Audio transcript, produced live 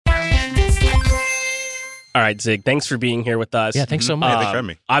All right, Zig, thanks for being here with us. Yeah, thanks so much. Yeah, thanks for having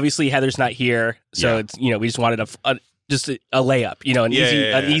me. Obviously, Heather's not here, so it's we just wanted a layup,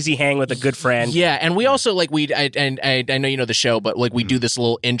 an easy hang with a good friend. Yeah, and we also I know you know the show, but like we do this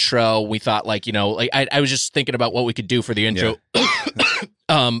little intro. We thought I was just thinking about what we could do for the intro.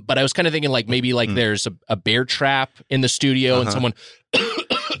 Yeah. But I was kind of thinking maybe there's a bear trap in the studio and someone.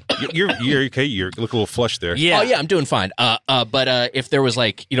 You're okay. You look a little flushed there. Yeah. Oh yeah, I'm doing fine. But if there was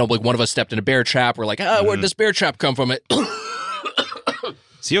one of us stepped in a bear trap, we're like, where'd this bear trap come from?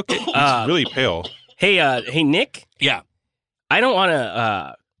 See, okay, it's really pale. Hey, Nick. Yeah. I don't want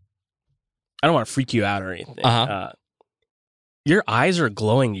to freak you out or anything. Your eyes are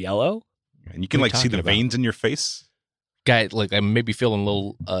glowing yellow, and you can see the veins in your face. Guy, I'm maybe feeling a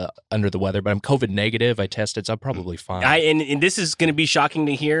little under the weather, but I'm COVID negative. I tested, so I'm probably fine. And this is going to be shocking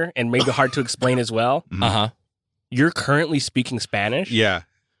to hear and maybe hard to explain as well. You're currently speaking Spanish. Yeah.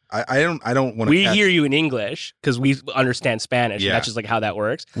 I don't want to. We hear you in English because we understand Spanish. Yeah. And that's just how that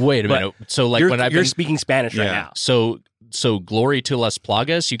works. Wait a minute. So you're speaking Spanish right now. So glory to las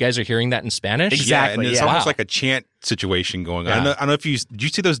plagas. You guys are hearing that in Spanish? Exactly. Yeah, and it's almost like a chant situation going on. Yeah. I don't know if did you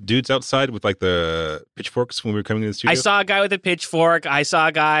see those dudes outside with the pitchforks when we were coming to the studio? I saw a guy with a pitchfork. I saw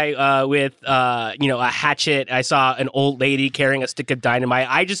a guy with a hatchet. I saw an old lady carrying a stick of dynamite.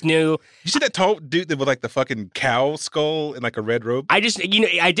 I just knew. You see that tall dude with the fucking cow skull and a red robe? I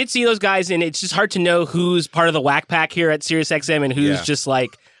did see those guys, and it's just hard to know who's part of the whack pack here at SiriusXM and who's just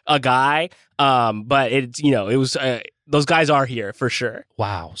a guy. But it's it was those guys are here for sure.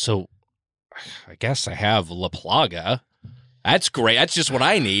 Wow. So I guess I have La Plaga. That's great. That's just what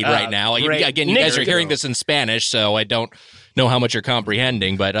I need right now. Again, you guys are hearing this in Spanish, so I don't know how much you're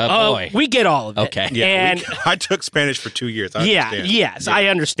comprehending, but boy. We get all of it. Okay. Yeah, and I took Spanish for 2 years. I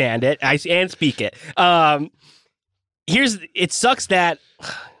understand it. And speak it. It sucks that...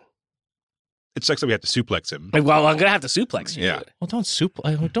 It sucks that we have to suplex him. Well, I'm going to have to suplex you. Yeah. Well, don't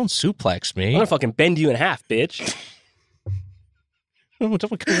suplex me. I'm going to fucking bend you in half, bitch.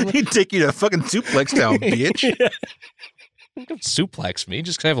 He'd take you to fucking suplex town, bitch. Don't suplex me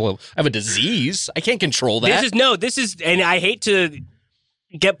just because I have a disease. I can't control that. This is, and I hate to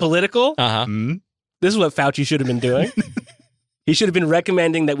get political. This is what Fauci should have been doing. He should have been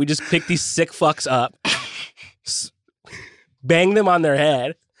recommending that we just pick these sick fucks up, bang them on their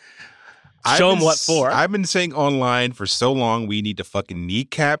head, show them what for. I've been saying online for so long, we need to fucking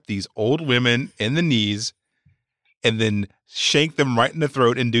kneecap these old women in the knees and then shank them right in the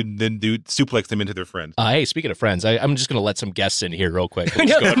throat and suplex them into their friends. Hey, speaking of friends, I'm just going to let some guests in here real quick. I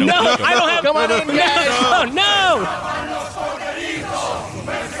don't have... Come on in, guys! No!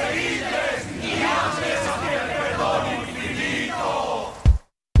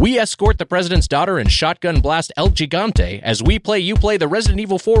 We escort the president's daughter and shotgun blast El Gigante as we play You Play the Resident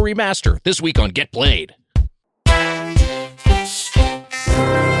Evil 4 Remaster this week on Get Played.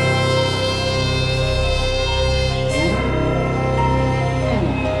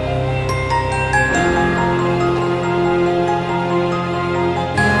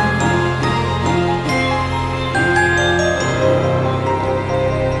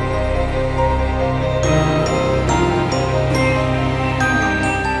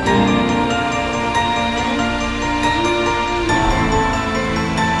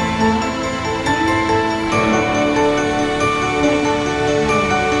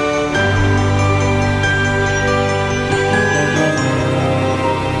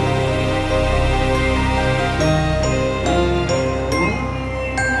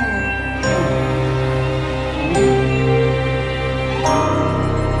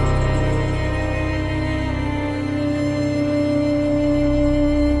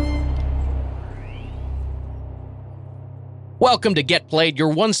 Welcome to Get Played, your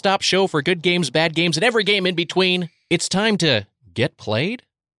one-stop show for good games, bad games, and every game in between. It's time to get played.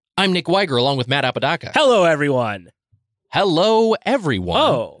 I'm Nick Weiger, along with Matt Apodaca. Hello, everyone. Hello, everyone.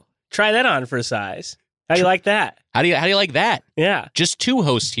 Oh, try that on for size. How do you like that? How do you like that? Yeah. Just two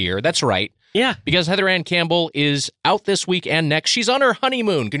hosts here. That's right. Yeah. Because Heather Ann Campbell is out this week and next. She's on her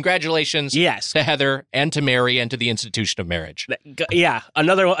honeymoon. Congratulations. Yes. To Heather and to Mary and to the Institution of Marriage. Yeah.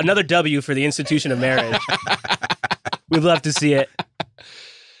 Another W for the Institution of Marriage. We'd love to see it.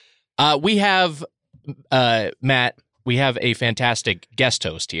 We have, Matt, we have a fantastic guest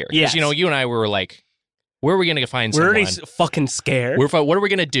host here. Yes. You know, you and I were like, where are we going to find someone? We're already fucking scared. What are we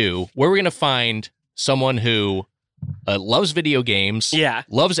going to do? Where are we going to find someone who loves video games,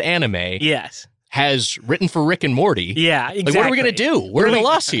 loves anime, has written for Rick and Morty? Yeah, exactly. Like, what are we going to do? We're at a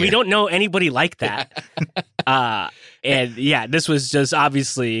loss here. We don't know anybody like that. And yeah, this was just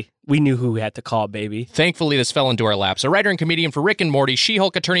obviously we knew who we had to call, baby. Thankfully, this fell into our laps. A writer and comedian for Rick and Morty,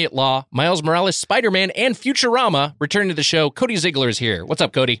 She-Hulk attorney at law, Miles Morales, Spider-Man, and Futurama. Returning to the show, Cody Ziglar is here. What's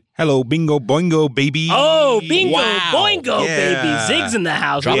up, Cody? Hello, bingo boingo, baby. Oh, bingo boingo, Yeah. baby. Zig's in the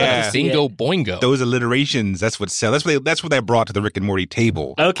house. Drop Yeah. out the bingo boingo. Those alliterations, that's what sell. That's what they brought to the Rick and Morty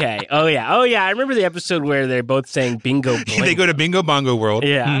table. Okay. Oh yeah. I remember the episode where they're both saying bingo boingo. They go to Bingo Bongo World.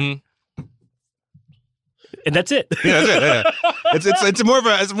 Yeah. Mhm. And that's it. Yeah, that's it. Yeah. It's more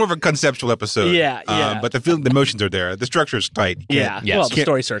of a conceptual episode. Yeah. But the emotions are there. The structure is tight. You can't- Yeah. Well, the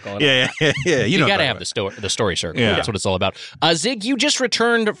story circle. Yeah. You know got to what I'm have the story circle. Yeah. That's what it's all about. Zig, you just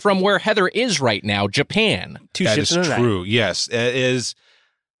returned from where Heather is right now, Japan. Two That ships is in a night. true. Yes, it is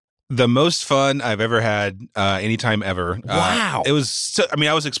the most fun I've ever had anytime ever. Wow. It was.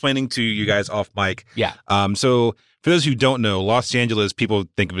 I was explaining to you guys off mic. Yeah. So for those who don't know, Los Angeles, people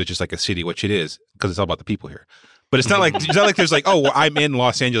think of it just like a city, which it is because it's all about the people here. But it's not like there's like, oh, well, I'm in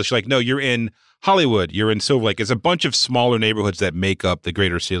Los Angeles. You're like, no, you're in Hollywood. You're in Silver Lake. It's a bunch of smaller neighborhoods that make up the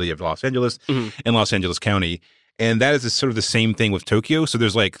greater city of Los Angeles and Los Angeles County. And that is sort of the same thing with Tokyo. So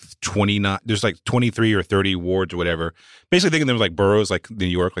there's like 23 or 30 wards or whatever. Basically thinking there's like boroughs, like New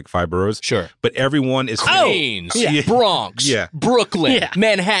York, like 5 boroughs. Sure. But everyone is Queens, Yeah. Bronx, Yeah. Brooklyn, Yeah.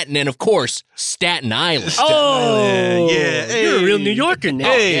 Manhattan, and of course, Staten Island. Oh, Yeah. You're a real Hey. New Yorker now.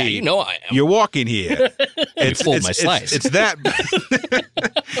 Hey. Yeah, you know I am. You're walking here. fooled my slice. It's that.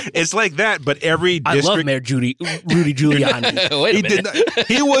 It's like that, but every I district. love Mayor Rudy Giuliani. Wait a He minute. did not,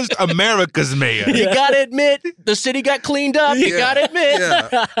 he was America's mayor. You gotta admit, the city got cleaned up. You Yeah. gotta admit.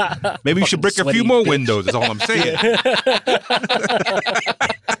 Yeah. Maybe you should break a few sweaty more bitch. windows. That's all I'm saying.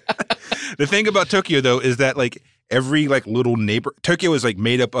 The thing about Tokyo, though, is that like every like little neighbor, Tokyo is like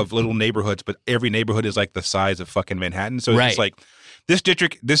made up of little neighborhoods, but every neighborhood is like the size of fucking Manhattan. So it's Right. just like this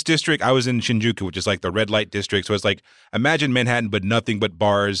district. I was in Shinjuku, which is like the red light district. So it's like imagine Manhattan, but nothing but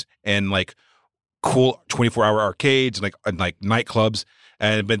bars and like cool 24-hour arcades and like nightclubs.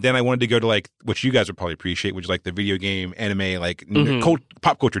 But then I wanted to go to like, which you guys would probably appreciate, which is like the video game, anime, like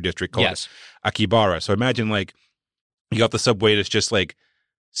pop culture district called Yes. Akihabara. So imagine like you got the subway that's just like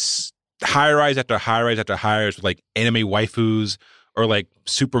high rise after high rise after high rise with like anime waifus or like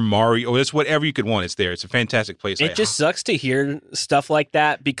Super Mario or just whatever you could want. It's there. It's a fantastic place. It just sucks to hear stuff like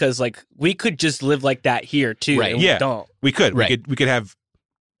that because like we could just live like that here too. Right. And Yeah. we don't. we could Right. we could have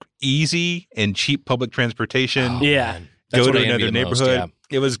easy and cheap public transportation. Yeah. Man. That's Go what to I envy another the most, neighborhood.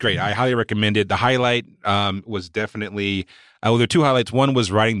 It was great. I highly recommend it. The highlight was definitely there were 2 highlights. One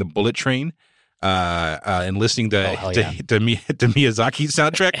was riding the bullet train and listening to hell yeah. to Miyazaki's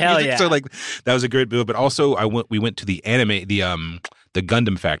soundtrack. Hell music. yeah. So like that was a great build. But also we went to the the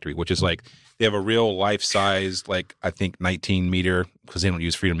Gundam factory, which is like they have a real life size, like I think 19 meter, because they don't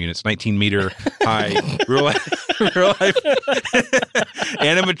use freedom units, 19 meter high real life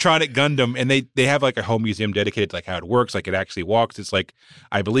animatronic Gundam, and they have like a whole museum dedicated to like how it works, like it actually walks. It's like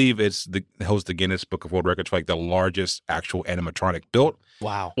I believe it holds the Guinness Book of World Records for like the largest actual animatronic built.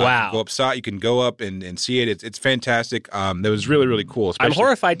 Wow. Wow. Go upside, you can go up and see it. It's fantastic. That was really, really cool. I'm especially-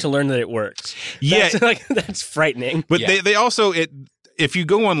 horrified to learn that it works. Yeah. That's frightening. But Yeah. they also if you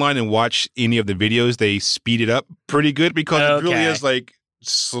go online and watch any of the videos, they speed it up pretty good because it really Okay. is like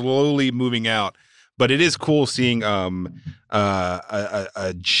slowly moving out. But it is cool seeing a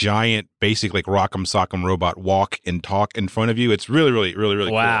giant, basic like Rock'em Sock'em robot walk and talk in front of you. It's really, really, really,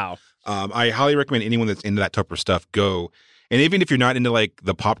 really Wow. cool. I highly recommend anyone that's into that type of stuff go. And even if you're not into like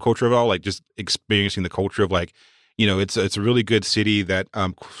the pop culture of it all, like just experiencing the culture of like, it's a really good city that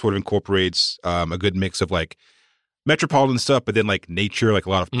sort of incorporates a good mix of like metropolitan stuff, but then like nature, like a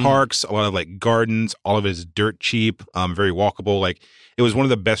lot of parks, a lot of like gardens. All of it is dirt cheap, very walkable. Like it was one of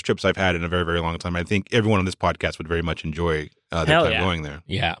the best trips I've had in a very, very long time. I think everyone on this podcast would very much enjoy their Hell time yeah. going there.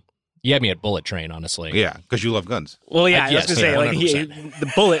 Yeah. You had me at Bullet Train, honestly. Yeah, because you love guns. Well, yeah, I Yes, was going to say, yeah, like,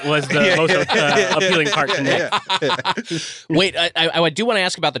 the bullet was the most appealing part to me. Wait, I do want to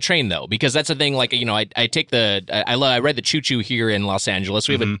ask about the train though, because that's the thing. Like, I take I read the choo choo here in Los Angeles.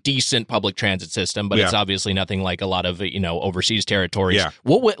 We have a decent public transit system, but it's Yeah. obviously nothing like a lot of overseas territories. Yeah.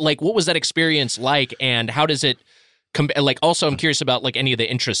 What was that experience like, and how does it? Also, I'm curious about like any of the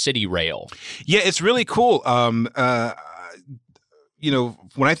intra-city rail. Yeah, it's really cool.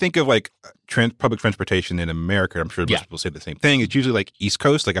 When I think of like public transportation in America, I'm sure most people say the same thing. It's usually like East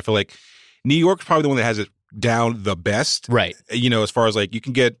Coast. Like I feel like New York's probably the one that has it down the best. Right. As far as like you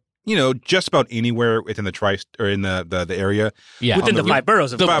can get just about anywhere within the or in the area. Yeah. Within the 5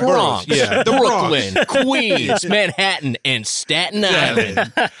 boroughs of The Five Bronx, boroughs. Yeah, the Brooklyn, Queens, Manhattan, and Staten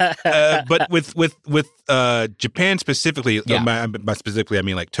Island. But with Japan specifically, by specifically I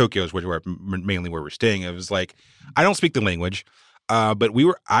mean like Tokyo is mainly where we're staying. It was like I don't speak the language, but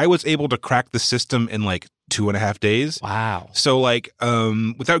I was able to crack the system in like 2.5 days. Wow. So like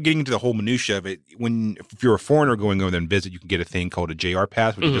without getting into the whole minutia of it, if you're a foreigner going over there and visit, you can get a thing called a JR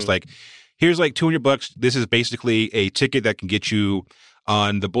pass, which is just like, here's like $200. This is basically a ticket that can get you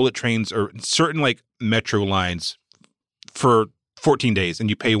on the bullet trains or certain like metro lines for 14 days, and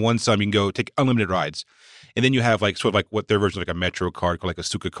you pay one sum, you can go take unlimited rides. And then you have like sort of like what their version of like a metro card called like a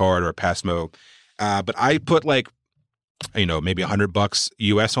Suica card or a Passmo. But I put like maybe $100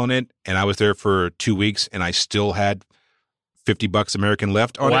 US on it, and I was there for 2 weeks, and I still had $50 American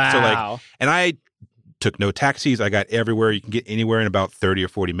left on it. So like, and I took no taxis. I got everywhere. You can get anywhere in about 30 or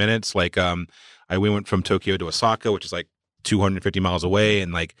 40 minutes. Like, we went from Tokyo to Osaka, which is like 250 miles away,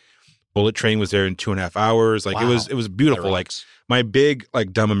 and like bullet train was there in 2.5 hours. Like it was beautiful. Like my big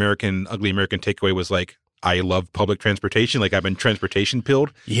like dumb ugly American takeaway was like, I love public transportation. Like I've been transportation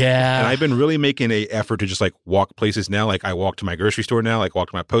pilled. Yeah. And I've been really making an effort to just like walk places now. Like I walk to my grocery store now, like walk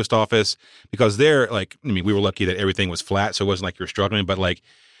to my post office, because there, like, I mean, we were lucky that everything was flat. So it wasn't like you're struggling, but like,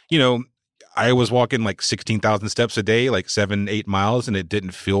 I was walking like 16,000 steps a day, like 7-8 miles, and it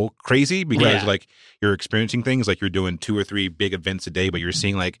didn't feel crazy because like you're experiencing things like you're doing 2 or 3 big events a day, but you're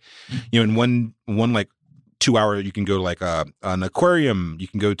seeing like, in one like 2 hour, you can go to like an aquarium. You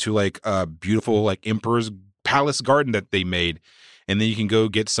can go to like a beautiful like Emperor's Palace garden that they made. And then you can go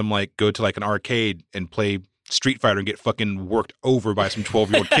to like an arcade and play Street Fighter and get fucking worked over by some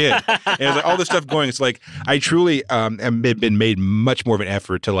 12-year-old kid. And there's like all this stuff going. It's like I truly have been made much more of an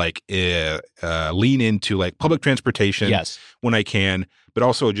effort to like lean into like public transportation when I can, but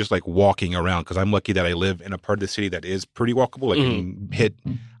also just like walking around, because I'm lucky that I live in a part of the city that is pretty walkable. Like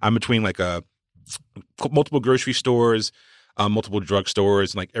I'm between like multiple grocery stores, multiple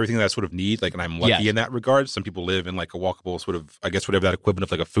drugstores, and like everything that I sort of need. Like, and I'm lucky in that regard. Some people live in like a walkable sort of, I guess, whatever that equipment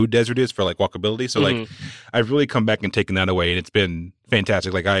of like a food desert is for like walkability. So like, I've really come back and taken that away, and it's been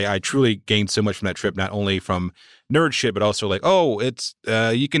fantastic. Like, I truly gained so much from that trip, not only from nerd shit, but also like, it's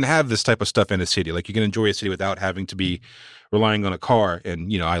you can have this type of stuff in a city. Like, you can enjoy a city without having to be relying on a car.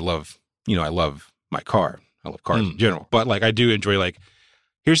 And I love my car. I love cars in general, but like, I do enjoy like,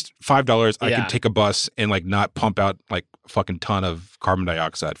 here's $5. I can take a bus and like not pump out like a fucking ton of carbon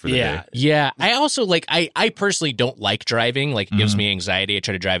dioxide for the day. Yeah. I also like, I personally don't like driving. Like, it gives me anxiety. I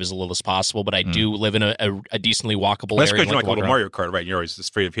try to drive as little as possible, but I do live in a decently walkable area. That's because you're like a little Mario Kart, right? You're always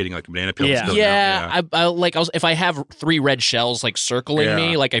afraid of hitting like a banana peel. If I have 3 red shells like circling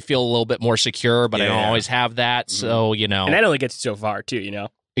me, like I feel a little bit more secure, but I don't always have that. So, And that only gets you so far too,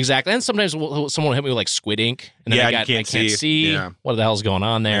 Exactly. And sometimes someone will hit me with like squid ink, and then I can't see what the hell's going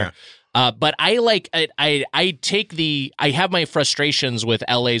on there. But I like I have my frustrations with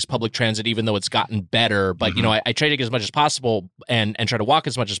LA's public transit, even though it's gotten better. But I try to get as much as possible and try to walk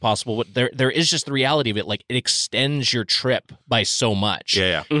as much as possible. But there is just the reality of it. Like, it extends your trip by so much.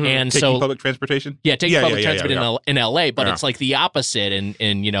 And taking public transportation. Taking public transit in LA, but it's like the opposite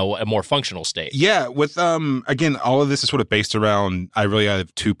in a more functional state. Yeah. With again, all of this is sort of based around. I really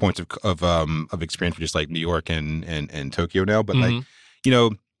have 2 points of experience with just like New York and Tokyo now. But like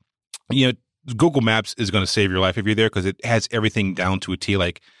Google Maps is going to save your life if you're there, because it has everything down to a T.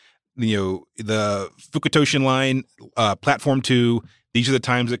 Like, the Fukutoshin line, platform 2, these are the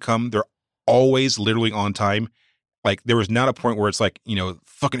times that come. They're always literally on time. Like, there was not a point where it's like,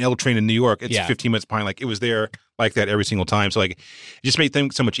 fucking L train in New York, it's 15 minutes behind. Like, it was there like that every single time. So like, it just made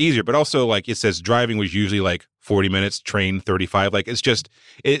things so much easier. But also, like, it says driving was usually like 40 minutes, train 35. Like, it's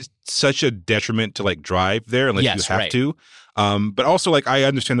such a detriment to like drive there unless you have to. But also, like, I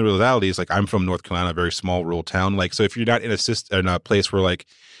understand the realities. Like, I'm from North Carolina, a very small rural town. Like, so if you're not in a place where like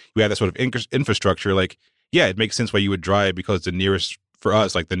you have that sort of infrastructure, like, it makes sense why you would drive, because the nearest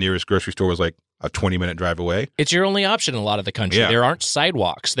grocery store was like a 20-minute drive away. It's your only option in a lot of the country. There aren't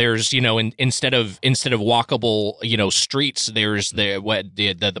sidewalks. There's, instead of walkable, streets, there's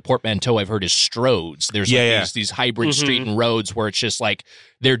the portmanteau I've heard is stroads. There's these hybrid street and roads where it's just like,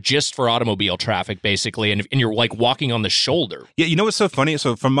 they're just for automobile traffic, basically, and you're like walking on the shoulder. Yeah, you know what's so funny?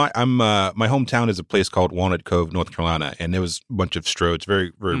 So from my hometown is a place called Walnut Cove, North Carolina, and there was a bunch of stroads,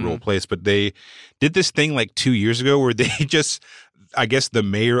 very, very rural place. But they did this thing like 2 years ago where they just, I guess the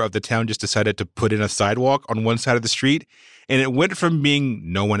mayor of the town just decided to put in a sidewalk on one side of the street. and it went from being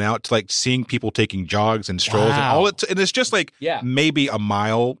no one out to like seeing people taking jogs and strolls and all it. And it's just like maybe a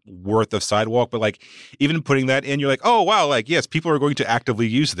mile worth of sidewalk, but like even putting that in, you're like, oh wow, like yes, people are going to actively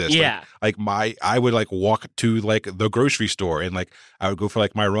use this. Yeah, I would like walk to like the grocery store and like I would go for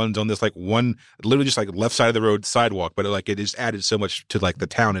like my runs on this like one literally just like left side of the road sidewalk, but it just added so much to like the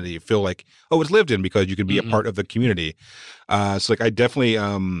town, and you feel like it's lived in because you can be a part of the community. So like I definitely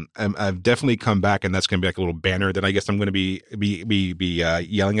I've definitely come back, and that's going to be like a little banner that I guess I'm going to be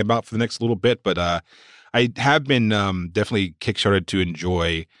yelling about for the next little bit. But I have been definitely kickstarted to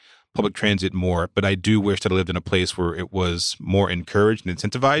enjoy public transit more, but I do wish that I lived in a place where it was more encouraged and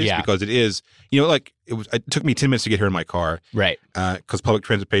incentivized, because it is, like it took me 10 minutes to get here in my car. Right. Because public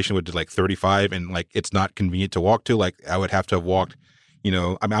transportation would do like 35, and like it's not convenient to walk to. Like I would have to have walked,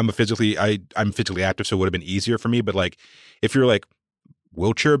 I'm physically active, so it would have been easier for me. But like if you're like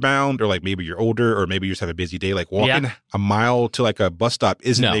wheelchair bound, or like maybe you're older, or maybe you just have a busy day, like walking a mile to like a bus stop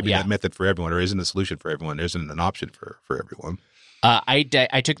isn't that method for everyone, or isn't a solution for everyone. There isn't an option for everyone.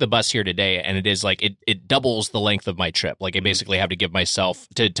 I took the bus here today, and it is like it doubles the length of my trip. Like I basically have to give myself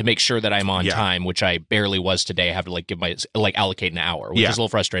to make sure that I'm on time, which I barely was today. I have to like allocate an hour, which is a little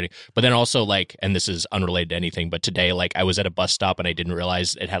frustrating. But then also like, and this is unrelated to anything, but today like I was at a bus stop and I didn't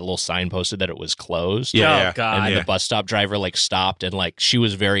realize it had a little sign posted that it was closed. Oh God! And then the bus stop driver like stopped, and like she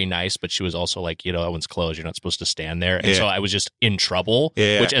was very nice, but she was also like, that one's closed. You're not supposed to stand there. And so I was just in trouble,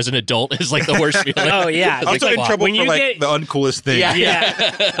 which as an adult is like the worst feeling. Oh yeah, I'm also in trouble for like the uncoolest thing.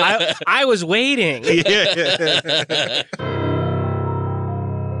 Yeah. I was waiting.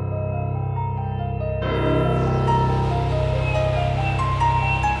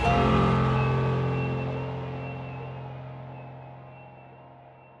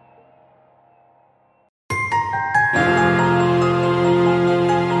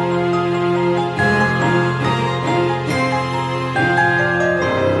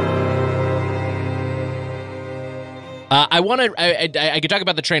 I could talk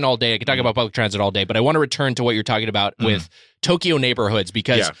about the train all day. I could talk about public transit all day, but I want to return to what you're talking about with Tokyo neighborhoods,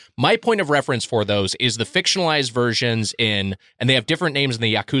 because my point of reference for those is the fictionalized versions and they have different names in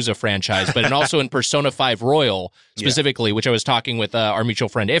the Yakuza franchise, but and also in Persona 5 Royal specifically, which I was talking with our mutual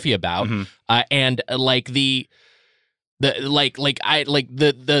friend Iffy about, and like the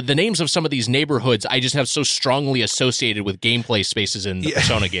names of some of these neighborhoods I just have so strongly associated with gameplay spaces in the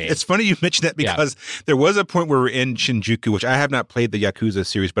Persona game. It's funny you mentioned that, because there was a point where we're in Shinjuku, which I have not played the Yakuza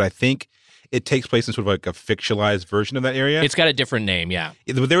series, but I think it takes place in sort of like a fictionalized version of that area. It's got a different name,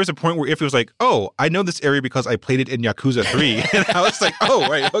 There was a point where if it was like, oh, I know this area because I played it in Yakuza 3. And I was like, oh,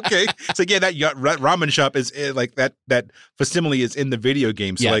 right, okay. So that ramen shop is like that facsimile is in the video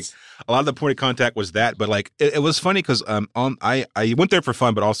game. So like a lot of the point of contact was that. But like it was funny because I went there for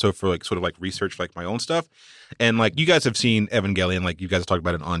fun, but also for like sort of like research like my own stuff. And like you guys have seen Evangelion, like you guys talked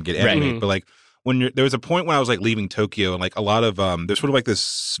about it on Get Anime, but like there was a point when I was like leaving Tokyo, and like a lot of there's sort of like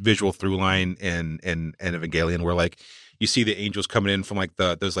this visual through line in Evangelion where like you see the angels coming in from like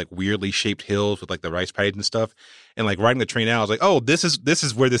those like weirdly shaped hills with like the rice paddies and stuff, and like riding the train out, I was like, oh, this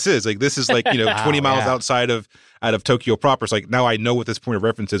is where this is. Like this is like 20 miles out of Tokyo proper. So like now I know what this point of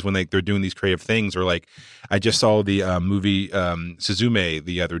reference is when they're doing these creative things. Or like I just saw the movie Suzume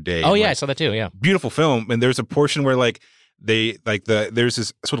the other day. Oh yeah, like, I saw that too. Yeah, beautiful film. And there's a portion where like there's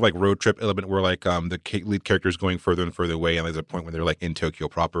this sort of like road trip element where like the lead character is going further and further away, and there's a point where they're like in Tokyo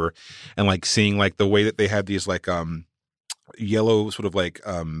proper, and like seeing like the way that they have these like yellow sort of like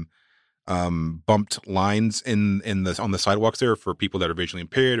bumped lines on the sidewalks there for people that are visually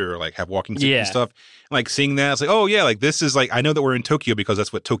impaired or like have walking sticks and stuff. And like seeing that, it's like, oh yeah, like this is like, I know that we're in Tokyo because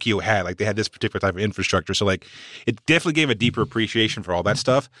that's what Tokyo had. Like they had this particular type of infrastructure. So like it definitely gave a deeper appreciation for all that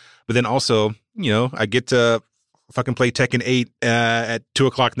stuff. But then also, I get to fucking play Tekken 8 at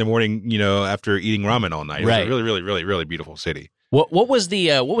 2:00 in the morning, after eating ramen all night. It was a really, really, really, really beautiful city. What was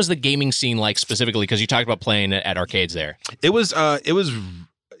the gaming scene like specifically? Because you talked about playing at arcades there. It was so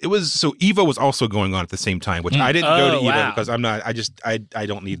Evo was also going on at the same time, which I didn't go to Evo because I'm not. I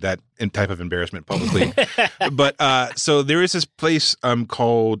don't need that type of embarrassment publicly. But so there is this place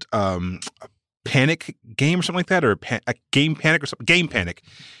called Panic Game or something like that, or Game Panic or something. Game Panic,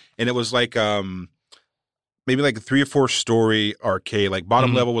 and it was like maybe like a 3 or 4 story arcade. Like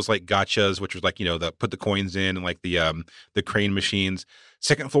bottom level was like gachas, which was like put the coins in, and like the crane machines.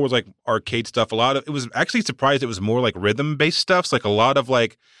 Second floor was like arcade stuff. It was actually surprised it was more like rhythm based stuff. So like a lot of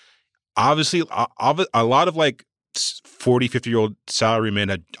like obviously a lot of like 40, 50-year-old salarymen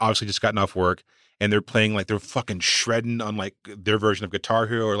had obviously just gotten off work, and they're playing like they're fucking shredding on like their version of Guitar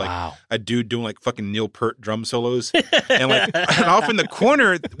Hero, or like a dude doing like fucking Neil Peart drum solos. And like and off in the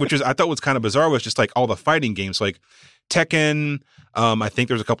corner, which I thought was kind of bizarre, was just like all the fighting games. Like Tekken. I think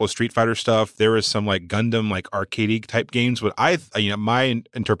there's a couple of Street Fighter stuff. There was some like Gundam, like arcade type games. But my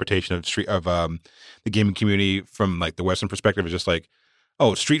interpretation of the gaming community from like the Western perspective is just like,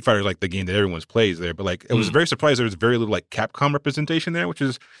 oh, Street Fighter is like the game that everyone plays there. But like, it was very surprised there was very little like Capcom representation there, which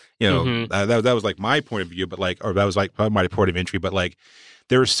is, that was like my point of view. But like, or that was like my port of entry. But like,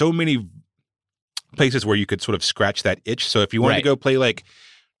 there were so many places where you could sort of scratch that itch. So if you wanted to go play like,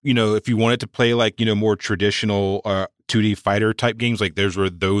 if you wanted to play like, more traditional 2D fighter type games, like there's were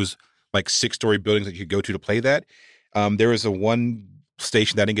those like 6-story buildings that you could go to play that. There was a one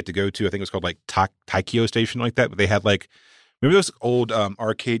station that I didn't get to go to. I think it was called like Taikyo Station, like that. But they had like, remember those old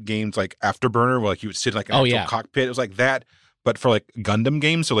arcade games like Afterburner, where like you would sit in like an actual cockpit? It was like that, but for like Gundam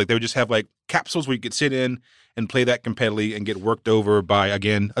games. So like they would just have like capsules where you could sit in and play that competitively and get worked over by,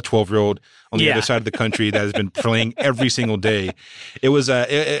 again, a 12-year-old on the other side of the country that has been playing every single day. It was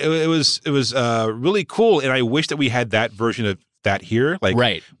really cool, and I wish that we had that version of that here.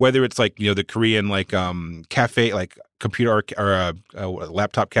 Like, whether it's like the Korean like cafe, like computer or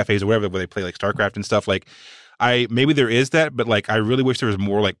laptop cafes or whatever, where they play like StarCraft and stuff. Like, maybe there is that, but like I really wish there was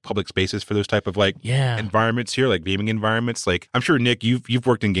more like public spaces for those type of like environments here, like gaming environments. Like, I'm sure Nick, you've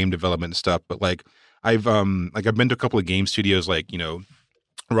worked in game development and stuff, but like I've been to a couple of game studios, like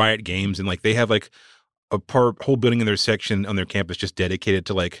Riot Games, and like they have like a whole building in their section on their campus just dedicated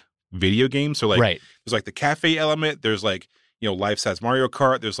to like video games. So like there's like the cafe element, there's like life-size Mario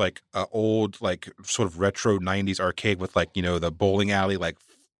Kart, there's like old like sort of retro 90s arcade with like the bowling alley like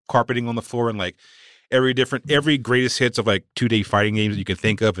carpeting on the floor, and like every greatest hits of like 2D fighting games that you can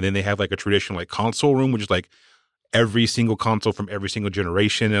think of. And then they have like a traditional like console room, which is like every single console from every single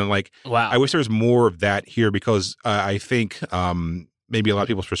generation. And like, wow, I wish there was more of that here, because I think maybe a lot of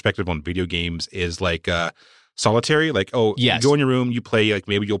people's perspective on video games is like solitary. Like, you go in your room, you play, like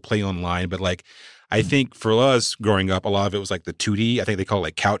maybe you'll play online. But like, I think for us growing up, a lot of it was like the 2D. I think they call it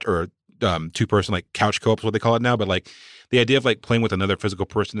like couch or two-person like couch co-op is what they call it now. But like the idea of like playing with another physical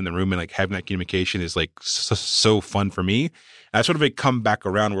person in the room and like having that communication is like so fun for me. And I sort of like come back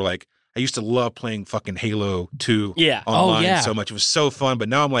around where like I used to love playing fucking Halo 2 online so much. It was so fun. But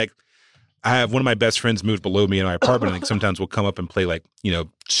now I'm like, I have one of my best friends moved below me in my apartment, and like sometimes we'll come up and play like,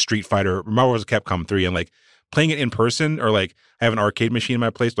 Street Fighter, Marvel vs. Capcom 3, and like playing it in person, or like I have an arcade machine in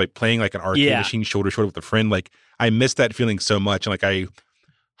my place, like playing like an arcade machine shoulder to shoulder with a friend. Like I miss that feeling so much. And like I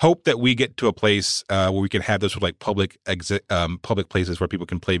hope that we get to a place where we can have those sort of like public places where people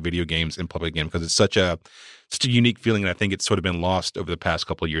can play video games in public again, because it's such a unique feeling, and I think it's sort of been lost over the past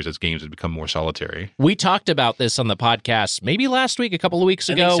couple of years as games have become more solitary. We talked about this on the podcast maybe last week, a couple of weeks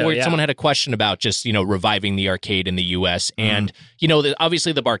ago, where someone had a question about just reviving the arcade in the U.S. And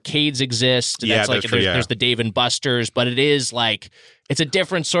obviously the barcades exist. That's like there's the Dave and Buster's, but it is like it's a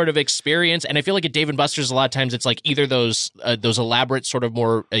different sort of experience. And I feel like at Dave and Buster's, a lot of times it's like either those elaborate sort of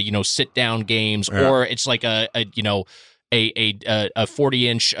more sit down games, or it's like a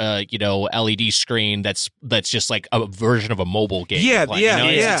 40-inch LED screen that's just like a version of a mobile game.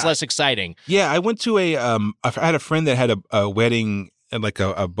 It's less exciting. I went to I had a friend that had a wedding at like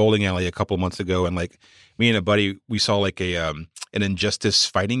a bowling alley a couple of months ago, and like me and a buddy, we saw like an Injustice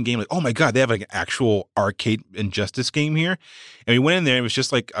fighting game. Like, oh my god, they have like an actual arcade Injustice game here. And we went in there, and it was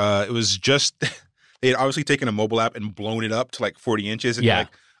just like they had obviously taken a mobile app and blown it up to like 40 inches, and like,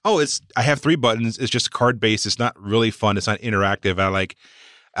 I have 3 buttons. It's just card based. It's not really fun. It's not interactive.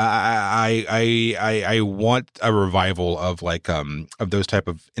 I want a revival of like of those type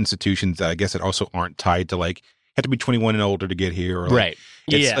of institutions that I guess that also aren't tied to like have to be 21 and older to get here, or like,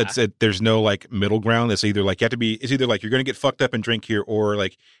 there's no like middle ground. It's either like it's either like you're going to get fucked up and drink here, or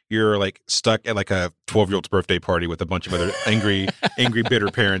like you're like stuck at like a 12-year-old's birthday party with a bunch of other angry bitter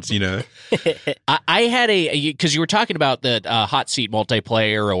parents. I had because you were talking about the hot seat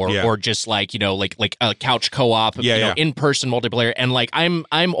multiplayer, or just like like a couch co-op, in-person multiplayer, and like I'm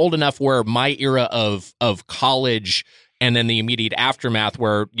old enough where my era of college and then the immediate aftermath,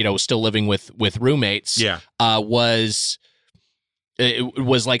 where still living with roommates, was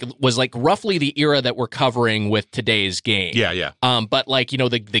like roughly the era that we're covering with today's game. But like the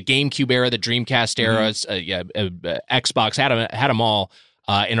GameCube era, the Dreamcast eras, Xbox had them all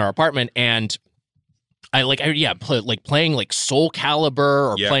in our apartment, and playing like Soul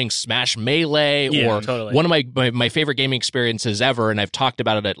Calibur, or playing Smash Melee, or one of my favorite gaming experiences ever, and I've talked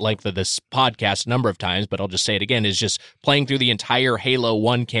about it at length of this podcast a number of times, but I'll just say it again, is just playing through the entire Halo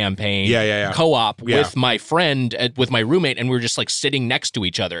 1 campaign co-op with my friend, with my roommate, and we were just like sitting next to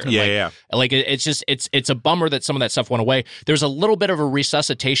each other. Like it's just it's a bummer that some of that stuff went away. There's a little bit of a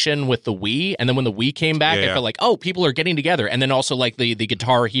resuscitation with the Wii, and then when the Wii came back, I felt like, people are getting together. And then also like the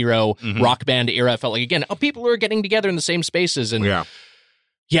Guitar Hero Rock Band era, I felt like, again, again, people are getting together in the same spaces. And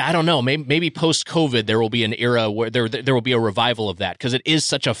yeah, I don't know. Maybe post-COVID, there will be an era where there will be a revival of that because it is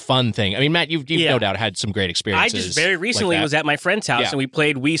such a fun thing. I mean, Matt, you've no doubt had some great experiences. I just very recently like was at my friend's house and we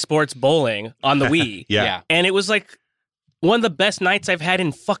played Wii Sports Bowling on the Wii. And it was like one of the best nights I've had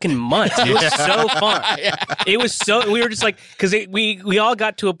in fucking months. It was so fun. It was so. We were just like, because we all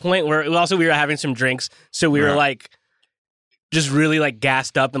got to a point where we were having some drinks, so we were like. Just really like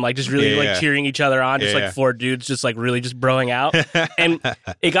gassed up and like just really like cheering each other on, just like four dudes just like really just broing out. And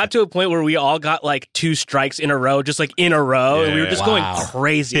it got to a point where we all got like 2 strikes in a row, just like in a row, and we were just going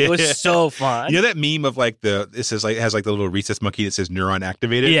crazy. It was so fun. You know that meme of like it says like it has like the little rhesus monkey that says neuron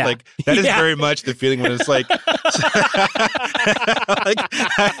activated? Like that is very much the feeling when it's like like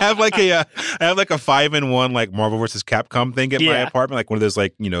I have like a 5-in-1 like Marvel vs. Capcom thing at my apartment, like one of those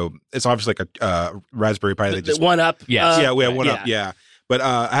like, you know, it's obviously like a Raspberry Pi that just 1-up. Up. But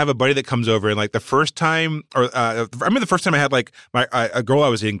I have a buddy that comes over, and like the first time, I remember the first time I had like a girl I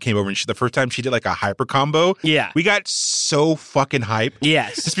was in came over, and the first time she did like a hyper combo. We got so fucking hyped.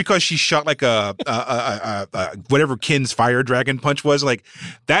 Just because she shot like a whatever Kin's fire dragon punch was, like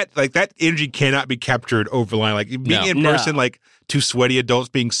that energy cannot be captured over the line. Like being in person, like 2 sweaty adults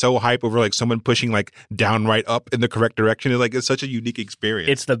being so hype over like someone pushing like downright up in the correct direction, it's such a unique experience.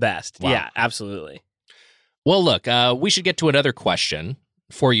 It's the best. Yeah, absolutely. Well, look, we should get to another question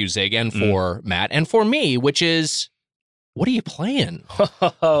for you, Zig, and for Matt, and for me, which is, what are you playing?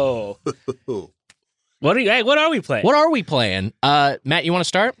 What are we playing? What are we playing? Matt, you want to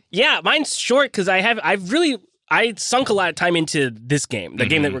start? Yeah, mine's short because I sunk a lot of time into this game, the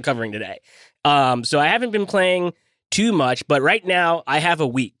game that we're covering today. So I haven't been playing too much, but right now I have a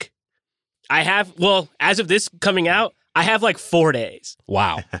week. As of this coming out, I have like 4 days.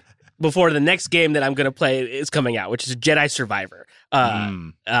 Wow. Before the next game that I'm going to play is coming out, which is Jedi Survivor,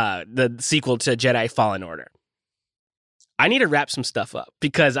 the sequel to Jedi Fallen Order. I need to wrap some stuff up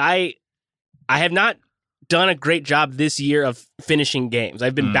because I have not done a great job this year of finishing games.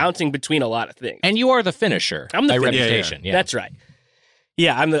 I've been bouncing between a lot of things. And you are the finisher. I'm the finisher. Reputation. Yeah. That's right.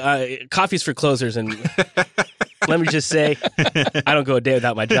 Yeah, I'm the coffee's for closers, and let me just say, I don't go a day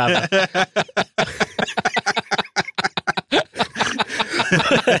without my job.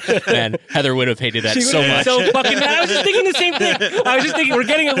 Man, Heather would have hated that so much. So fucking mad. I was just thinking the same thing. I was just thinking we're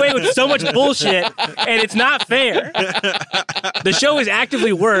getting away with so much bullshit, and it's not fair. The show is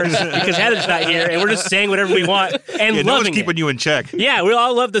actively worse because Heather's not here, and we're just saying whatever we want and loving no one's keeping you in check. Yeah, we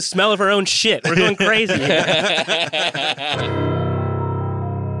all love the smell of our own shit. We're going crazy.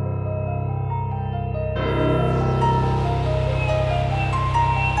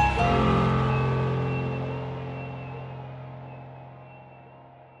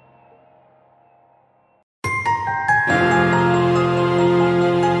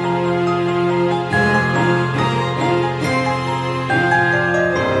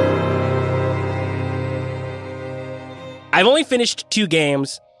 I've only finished 2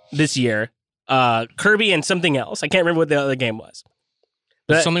 games this year, Kirby and something else. I can't remember what the other game was.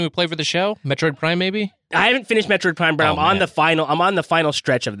 But something we play for the show? Metroid Prime, maybe? I haven't finished Metroid Prime, but I'm on the final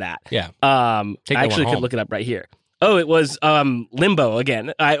stretch of that. Yeah. I actually could look it up right here. Oh, it was Limbo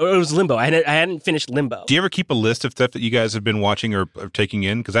again. It was Limbo. I hadn't finished Limbo. Do you ever keep a list of stuff that you guys have been watching or taking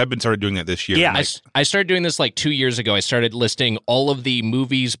in? Because I've been started doing that this year. Yeah, I started doing this like 2 years ago. I started listing all of the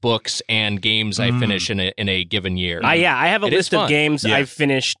movies, books, and games I finish in a given year. I have a list of games I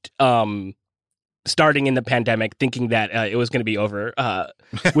finished starting in the pandemic, thinking that it was going to be over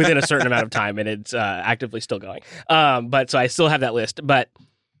within a certain amount of time, and it's actively still going. But so I still have that list. But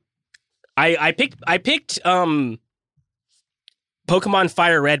I picked Pokemon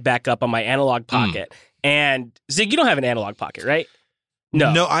Fire Red back up on my analog pocket. And Zig, you don't have an analog pocket, right?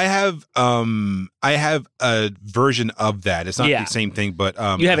 No, I have a version of that. It's not the same thing, but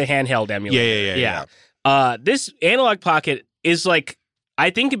you have a handheld emulator. Yeah. This analog pocket is like, I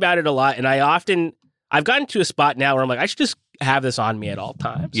think about it a lot, and I've gotten to a spot now where I'm like, I should just have this on me at all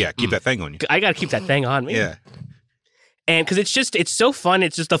times. Yeah, keep that thing on you. I got to keep that thing on me. Yeah. And because it's so fun.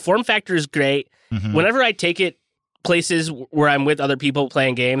 It's just the form factor is great. Whenever I take it places where I'm with other people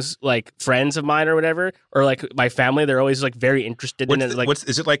playing games, like friends of mine or whatever, or like my family, they're always like very interested in it. Like,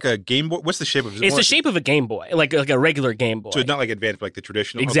 is it like a Game Boy? What's the shape of it? It's the shape of a Game Boy, like a regular Game Boy. So it's not like advanced, like the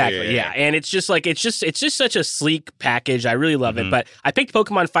traditional. Exactly, okay, yeah. And it's just like it's just such a sleek package. I really love it. But I picked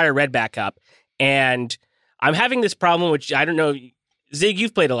Pokemon Fire Red back up, and I'm having this problem, which I don't know. Zig,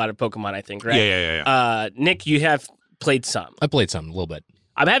 you've played a lot of Pokemon, I think, right? Yeah. Nick, you have played some. I played some a little bit.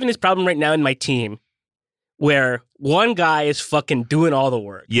 I'm having this problem right now in my team where one guy is fucking doing all the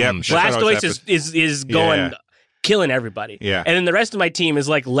work. Yeah, Blastoise is going killing everybody. Yeah. And then the rest of my team is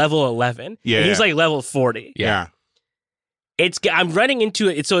like level 11. Yeah. And he's like level 40. Yeah. I'm running into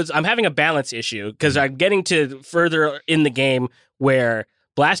it. So I'm having a balance issue because I'm getting to further in the game where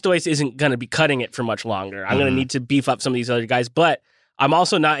Blastoise isn't going to be cutting it for much longer. I'm going to need to beef up some of these other guys, but I'm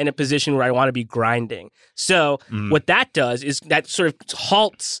also not in a position where I want to be grinding. So what that does is that sort of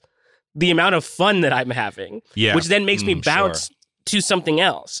halts the amount of fun that I'm having, which then makes me bounce to something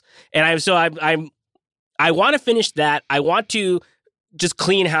else. And I want to finish that. I want to just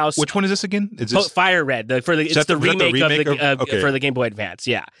clean house. Which one is this again? Is this Fire Red? It's the remake of for the Game Boy Advance.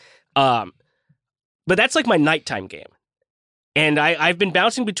 Yeah, but that's like my nighttime game, and I've been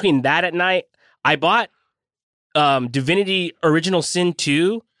bouncing between that at night. I bought Divinity Original Sin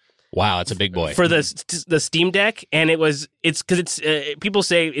 2. Wow, it's a big boy for the Steam Deck, and it's because it's people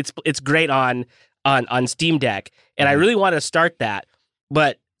say it's great on Steam Deck, and I really want to start that,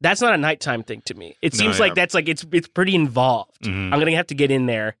 but that's not a nighttime thing to me. It seems like that's like it's pretty involved. I'm gonna have to get in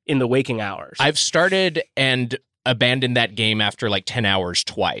there in the waking hours. I've started and abandoned that game after like 10 hours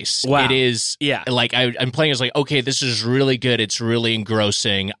twice. Wow. It is like I'm playing. It's like, okay, this is really good. It's really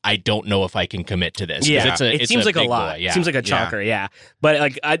engrossing. I don't know if I can commit to this. Yeah, it seems like a lot. It seems like a chonker. Yeah,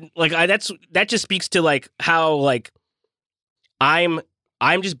 but that just speaks to like how like I'm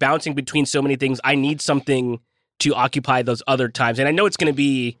just bouncing between so many things. I need something to occupy those other times, and I know it's going to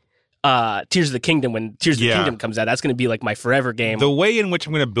be Tears of the Kingdom when Tears of the Kingdom comes out. That's going to be like my forever game. The way in which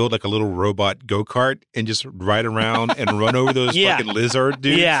I'm going to build like a little robot go-kart and just ride around and run over those fucking lizard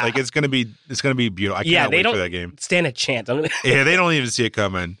dudes. Yeah. Like it's going to be beautiful. I can't wait for that game. Stand a chance. Yeah, they don't even see it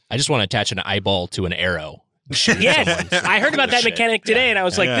coming. I just want to attach an eyeball to an arrow. Yes, I heard about that mechanic today, and I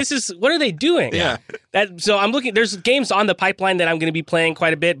was like, "This is what are they doing?" Yeah. So I'm looking. There's games on the pipeline that I'm going to be playing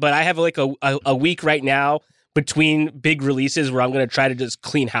quite a bit, but I have like a week right now between big releases where I'm going to try to just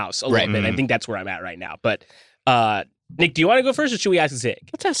clean house a little bit. I think that's where I'm at right now. But Nick, do you want to go first, or should we ask Zig?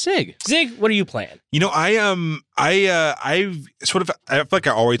 Let's ask Zig. Zig, what are you playing? You know, I feel like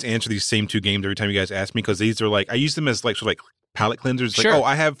I always answer these same two games every time you guys ask me because these are like I use them as like sort of like palate cleansers. Sure. Like,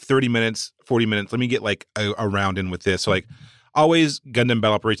 I have 30 minutes, 40 minutes. Let me get like a round in with this. So like always Gundam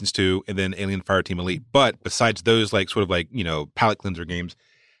Battle Operations 2 and then Alien Fireteam Elite. But besides those like sort of like, you know, palate cleanser games,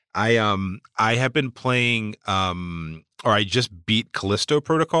 I have been playing or I just beat Callisto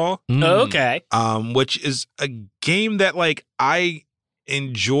Protocol. Okay. Which is a game that like I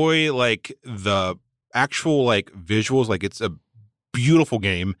enjoy like the actual like visuals. Like it's a beautiful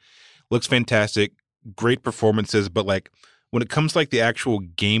game. Looks fantastic, great performances, but like when it comes to like the actual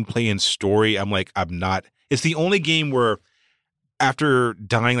gameplay and story, I'm not. It's the only game where after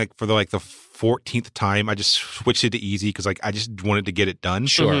dying like for the 14th time, I just switched it to easy because like I just wanted to get it done.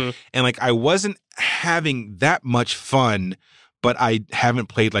 Sure. And like I wasn't having that much fun, but I haven't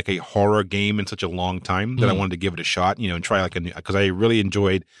played like a horror game in such a long time that I wanted to give it a shot, you know, and try like a new, because I really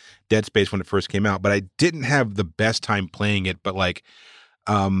enjoyed Dead Space when it first came out, but I didn't have the best time playing it. But like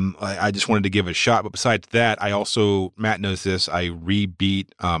I just wanted to give it a shot. But besides that, I also, Matt knows this, I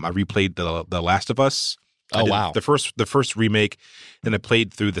replayed the Last of Us. Oh, wow. The first remake, then I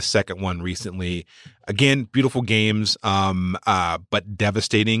played through the second one recently. Again, beautiful games, but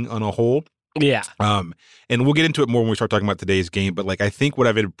devastating on a whole. Yeah. And we'll get into it more when we start talking about today's game. But like, I think what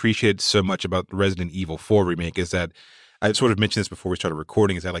I've appreciated so much about the Resident Evil 4 remake is that I sort of mentioned this before we started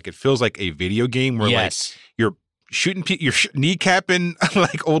recording, is that like it feels like a video game where like you're shooting, you're kneecapping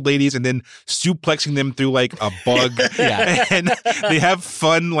like old ladies and then suplexing them through like a bug. And they have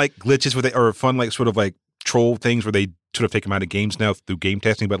fun like glitches with it, or fun like sort of like troll things where they sort of take them out of games now through game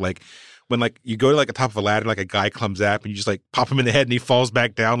testing. But like when like you go to like the top of a ladder, like a guy comes up and you just like pop him in the head and he falls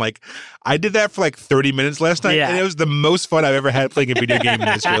back down. Like I did that for like 30 minutes last night, and it was the most fun I've ever had playing a video game in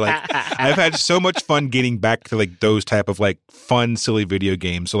history. Like I've had so much fun getting back to like those type of like fun, silly video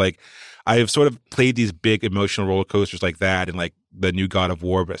games. So like I have sort of played these big emotional roller coasters like that and like the new God of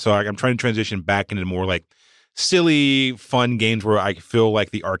War. But so I'm trying to transition back into more like silly, fun games where I feel like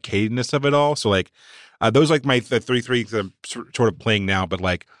the arcadeness of it all. So like those like the three that I'm sort of playing now. But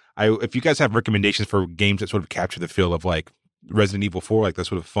like if you guys have recommendations for games that sort of capture the feel of like Resident Evil 4, like the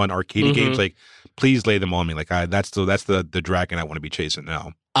sort of fun arcade games, like please lay them on me. Like that's the dragon I want to be chasing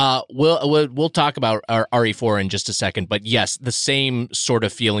now. We'll talk about our RE4 in just a second, but yes, the same sort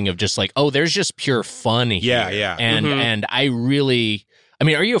of feeling of just like, oh, there's just pure fun here. Yeah. And I really, I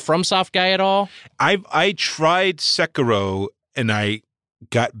mean, are you a FromSoft guy at all? I tried Sekiro and I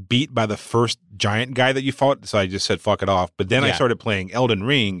got beat by the first giant guy that you fought, so I just said fuck it off. But then I started playing Elden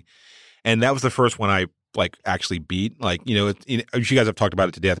Ring, and that was the first one I like actually beat. Like, you know, you guys have talked about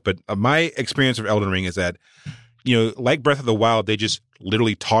it to death, but my experience of Elden Ring is that, you know, like Breath of the Wild, they just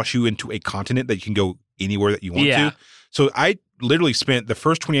literally toss you into a continent that you can go anywhere that you want to. So I literally spent the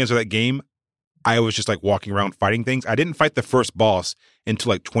first 20 minutes of that game, I was just like walking around fighting things. I didn't fight the first boss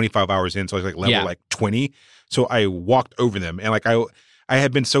until like 25 hours in, so I was like level like 20. So I walked over them, and like I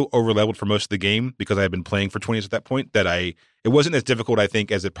had been so over leveled for most of the game because I had been playing for 20 years at that point that it wasn't as difficult, I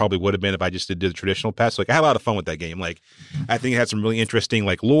think, as it probably would have been if I just did the traditional path. So like I had a lot of fun with that game. Like I think it had some really interesting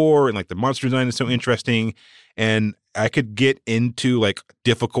like lore, and like the monster design is so interesting, and I could get into like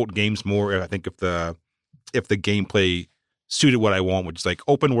difficult games more. I think if the gameplay suited what I want, which is like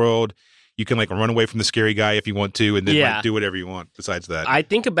open world. You can like run away from the scary guy if you want to, and then like, do whatever you want besides that. I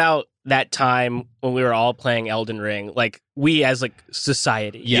think about that time when we were all playing Elden Ring, like we as like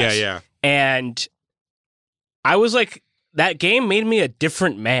society. Yes. Yeah. And I was like, that game made me a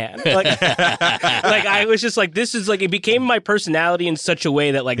different man. Like, like I was just like, this is like, it became my personality in such a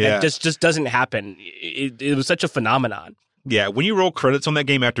way that like that just doesn't happen. It was such a phenomenon. Yeah, when you roll credits on that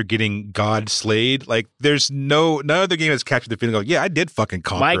game after getting God slayed, like there's no other game has captured the feeling of, I did fucking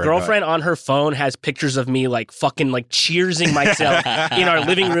conquer. My girlfriend on her phone has pictures of me like fucking like cheersing myself in our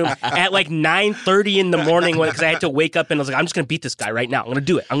living room at like 9:30 in the morning because I had to wake up and I was like, I'm just gonna beat this guy right now. I'm gonna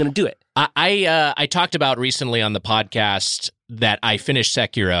do it. I talked about recently on the podcast that I finished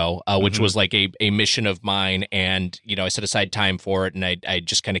Sekiro, which was like a mission of mine, and I set aside time for it, and I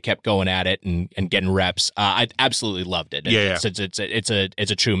just kind of kept going at it and getting reps. I absolutely loved it.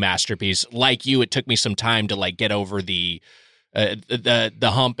 It's a true masterpiece. Like you, it took me some time to like get over the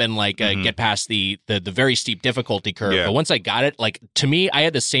hump and like get past the very steep difficulty curve. But once I got it, like to me, I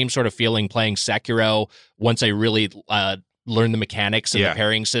had the same sort of feeling playing Sekiro once I really learn the mechanics and the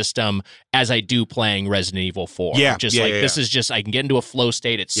parrying system as I do playing Resident Evil 4. This is just, I can get into a flow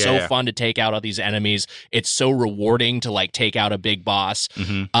state. It's so fun to take out all these enemies. It's so rewarding to like take out a big boss.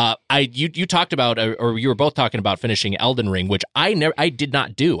 You talked about, or you were both talking about finishing Elden Ring, which I did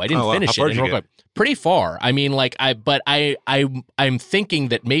not do. I didn't finish it. Pretty far. I mean, like I'm thinking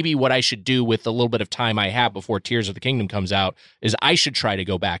that maybe what I should do with the little bit of time I have before Tears of the Kingdom comes out is I should try to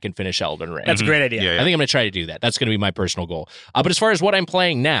go back and finish Elden Ring. That's a great idea. I think I'm going to try to do that. That's going to be my personal goal. But as far as what I'm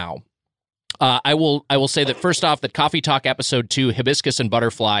playing now, I will say that first off, that Coffee Talk Episode 2, Hibiscus and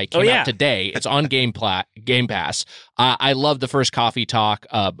Butterfly, came out today. It's on Game Pass. I love the first Coffee Talk.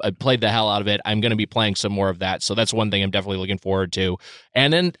 I played the hell out of it. I'm going to be playing some more of that, so that's one thing I'm definitely looking forward to.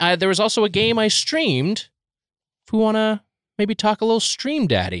 And then there was also a game I streamed. If we want to maybe talk a little Stream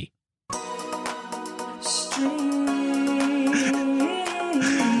Daddy. Stream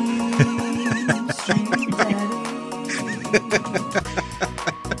Daddy.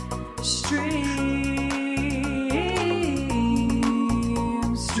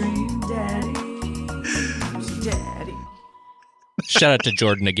 Shout out to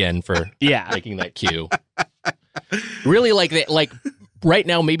Jordan again for making that cue. Really, like right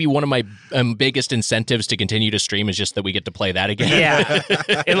now, maybe one of my biggest incentives to continue to stream is just that we get to play that again. Yeah,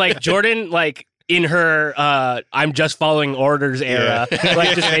 and like Jordan, like in her I'm just following orders era,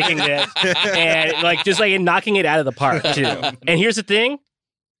 like just making this and like just like knocking it out of the park too. And here's the thing,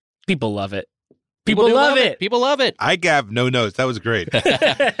 people love it. People love it. People love it. I gave no notes. That was great.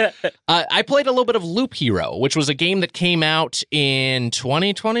 I played a little bit of Loop Hero, which was a game that came out in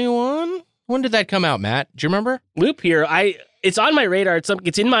 2021. When did that come out, Matt? Do you remember? Loop Hero. It's on my radar.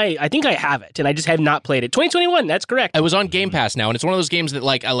 It's in my. I think I have it, and I just have not played it. 2021. That's correct. It was on Game Pass now, and it's one of those games that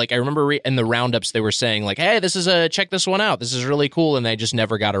I remember in the roundups they were saying like, "Hey, this is check this one out. This is really cool," and they just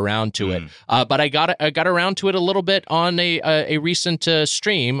never got around to it. But I got around to it a little bit on a recent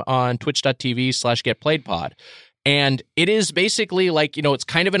stream on twitch.tv/getplayedpod, and it is basically like it's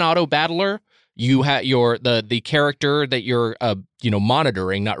kind of an auto battler. You have the character that you're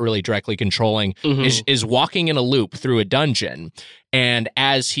monitoring, not really directly controlling, is walking in a loop through a dungeon, and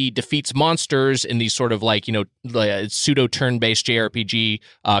as he defeats monsters in these sort of like pseudo turn-based JRPG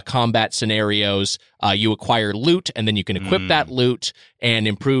combat scenarios, you acquire loot, and then you can equip that loot and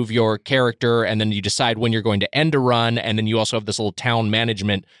improve your character, and then you decide when you're going to end a run, and then you also have this little town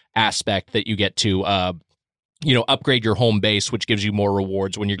management aspect that you get to upgrade your home base, which gives you more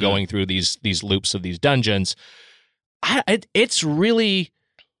rewards when you're going through these loops of these dungeons. It's really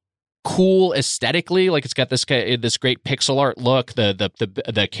cool aesthetically. Like it's got this great pixel art look.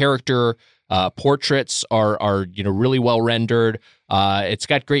 The character portraits are really well rendered. It's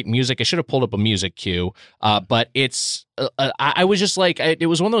got great music. I should have pulled up a music cue, but it's. I was just like, it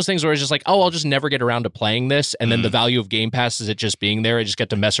was one of those things where I was just like, oh, I'll just never get around to playing this. And then the value of Game Pass is it just being there. I just get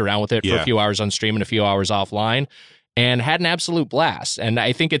to mess around with it for a few hours on stream and a few hours offline, and had an absolute blast. And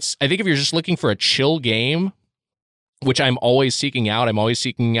I think if you're just looking for a chill game, which I'm always seeking out,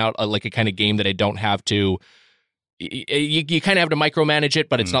 like a kind of game that I don't have to, you kind of have to micromanage it,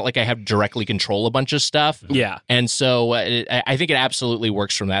 but it's not like I have to directly control a bunch of stuff. Yeah. And so I think it absolutely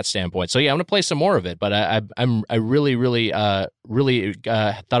works from that standpoint. So yeah, I'm going to play some more of it, but I really thought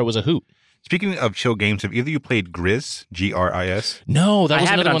it was a hoot. Speaking of chill games, have either of you played Gris? Gris? No, that was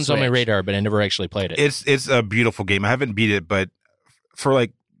I have another it on one's on my Switch. radar, but I never actually played it. It's a beautiful game. I haven't beat it, but for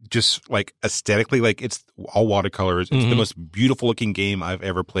like just like aesthetically, like it's all watercolors. It's the most beautiful looking game I've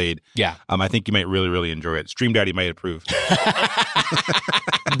ever played. Yeah. I think you might really enjoy it. Stream Daddy might approve.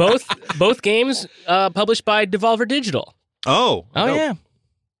 Both games published by Devolver Digital. Oh yeah.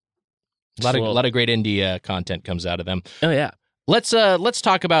 A lot of great indie content comes out of them. Oh yeah. Let's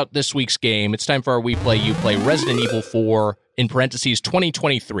talk about this week's game. It's time for our We Play, You Play Resident Evil 4, in parentheses,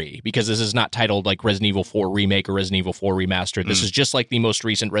 2023, because this is not titled like Resident Evil 4 Remake or Resident Evil 4 Remastered. This is just like the most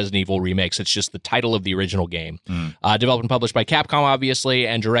recent Resident Evil remakes. It's just the title of the original game. Developed and published by Capcom, obviously,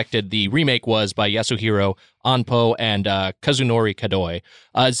 and directed. The remake was by Yasuhiro Onpo and Kazunori Kadoi.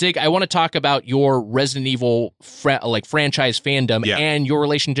 Zig, I want to talk about your Resident Evil franchise fandom and your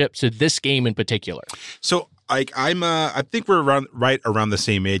relationship to this game in particular. So I think we're right around the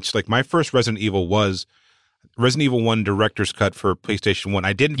same age. Like my first Resident Evil was Resident Evil 1 Director's Cut for PlayStation 1.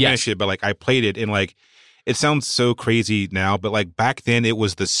 I didn't finish it, but like I played it, and like it sounds so crazy now, but like back then it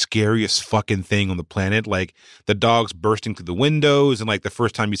was the scariest fucking thing on the planet. Like the dogs bursting through the windows, and like the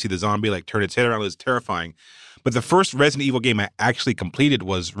first time you see the zombie like turn its head around, it was terrifying. But the first Resident Evil game I actually completed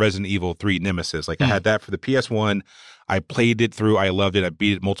was Resident Evil 3 Nemesis. Like I had that for the PS1. I played it through. I loved it. I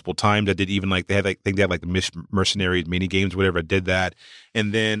beat it multiple times. I did even like they had like the Mercenaries mini games, whatever. I did that,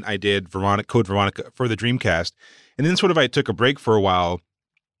 and then I did Code Veronica for the Dreamcast, and then sort of I took a break for a while,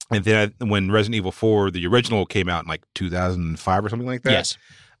 and then when Resident Evil 4, the original, came out in like 2005 or something like that. Yes.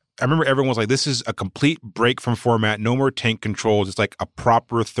 I remember everyone was like, "This is a complete break from format. No more tank controls. It's like a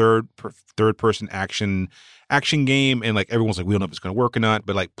proper third person action game." And like everyone was like, "We don't know if it's going to work or not."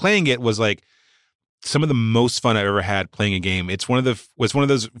 But like playing it was like some of the most fun I've ever had playing a game. It's one of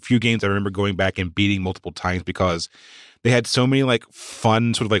those few games I remember going back and beating multiple times because they had so many like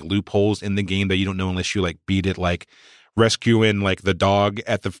fun sort of like loopholes in the game that you don't know unless you like beat it, like rescuing like the dog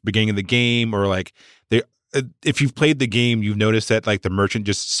at the beginning of the game, or like if you've played the game, you've noticed that like the merchant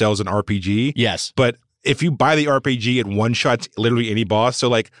just sells an RPG. Yes. But if you buy the RPG, it one-shots literally any boss. So,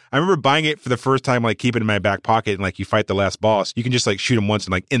 like, I remember buying it for the first time, like, keep it in my back pocket, and, like, you fight the last boss. You can just, like, shoot him once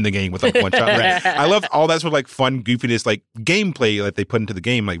and, like, end the game with, like, one shot. Right? I love all that sort of, like, fun goofiness, like, gameplay that they put into the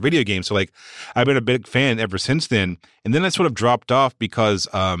game, like, video games. So, like, I've been a big fan ever since then. And then I sort of dropped off because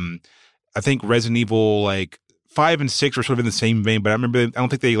I think Resident Evil, like, 5 and 6 were sort of in the same vein, but I don't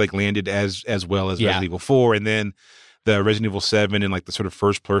think they, like, landed as well as Resident Evil 4. And then the Resident Evil 7 and like the sort of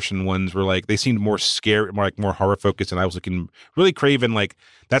first person ones were like, they seemed more scary, more horror focused. And I was looking really craving like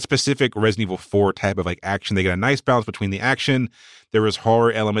that specific Resident Evil 4 type of like action. They got a nice balance between the action. There was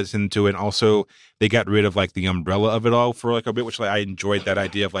horror elements into it. And also they got rid of like the umbrella of it all for like a bit, which like I enjoyed that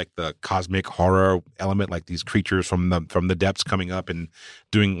idea of like the cosmic horror element, like these creatures from the depths coming up and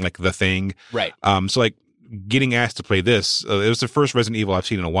doing like the thing. Right. So like getting asked to play this, it was the first Resident Evil I've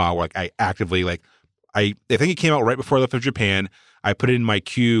seen in a while where like I actively like, I think it came out right before I left for Japan. I put it in my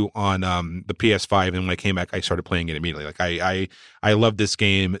queue on the PS5, and when I came back, I started playing it immediately. Like I love this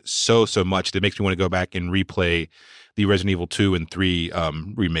game so much that it makes me want to go back and replay the Resident Evil 2 and 3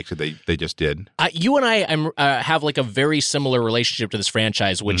 remakes that they just did. You and I have like a very similar relationship to this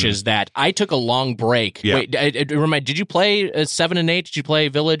franchise, which is that I took a long break. Yeah. Wait, did you play 7 and 8? Did you play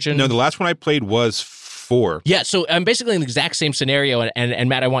Village? No, the last one I played was 4. Yeah, so I'm basically in the exact same scenario, and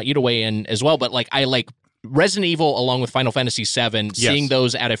Matt, I want you to weigh in as well, but like I like Resident Evil along with Final Fantasy VII, seeing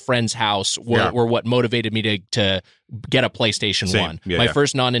those at a friend's house were what motivated me to get a PlayStation 1, my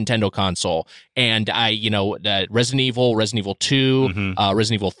first non-Nintendo console. And I, Resident Evil 2,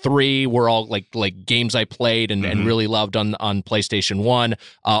 Resident Evil 3 were all like games I played and really loved on PlayStation 1.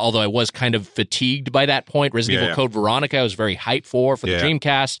 Although I was kind of fatigued by that point. Resident Evil Code Veronica I was very hyped for the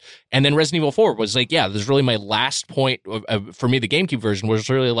Dreamcast. And then Resident Evil 4 was like, this is really my last point. For me, the GameCube version was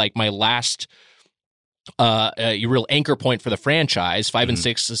really like my last real anchor point for the franchise. 5 and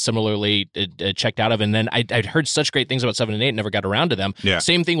 6 similarly checked out of, and then I'd heard such great things about 7 and 8, never got around to them.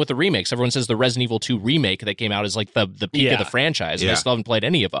 Same thing with the remakes. Everyone says the Resident Evil 2 remake that came out is like the peak of the franchise, and I still haven't played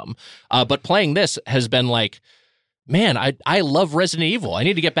any of them. But playing this has been like, man, I love Resident Evil. I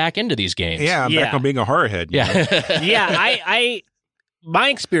need to get back into these games. Yeah, I'm back on being a horror head. I my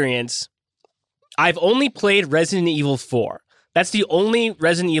experience, I've only played Resident Evil 4. That's the only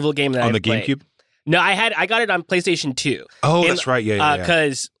Resident Evil game that I've played. GameCube? No, I got it on PlayStation 2. Oh, that's right. Yeah.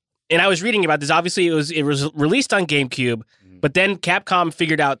 Because, and I was reading about this. Obviously, it was released on GameCube, but then Capcom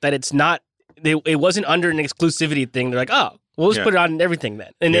figured out that it's not it wasn't under an exclusivity thing. They're like, oh, we'll just put it on everything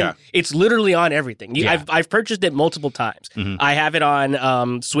then. And then it's literally on everything. I've purchased it multiple times. I have it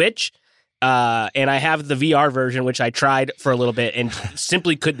on Switch. And I have the VR version, which I tried for a little bit and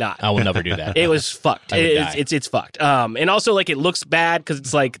simply could not. I will never do that. It was fucked. It's fucked. And also, like, it looks bad because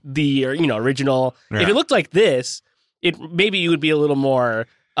it's like the original. If it looked like this, maybe you would be a little more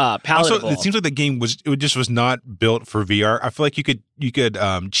palatable. Also, it seems like the game was not built for VR. I feel like you could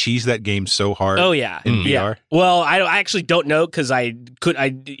cheese that game so hard. Oh yeah, in VR. Yeah. Well, I actually don't know because I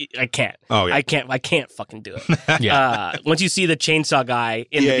can't. Oh yeah, I can't fucking do it. Once you see the chainsaw guy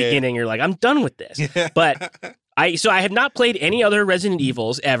in the beginning, you're like, I'm done with this. Yeah. But I have not played any other Resident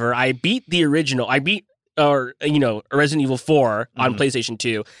Evils ever. I beat the original. Resident Evil 4 on PlayStation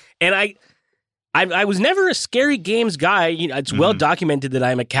 2, and I was never a scary games guy. It's well documented that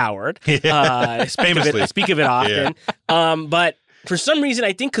I'm a coward. I speak of it often. Yeah. But for some reason,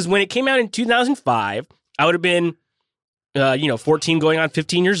 I think because when it came out in 2005, I would have been, 14 going on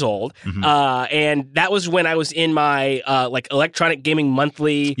 15 years old. And that was when I was in my Electronic Gaming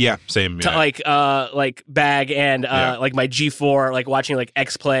Monthly. Yeah, same. Yeah. Bag and like my G4, like watching like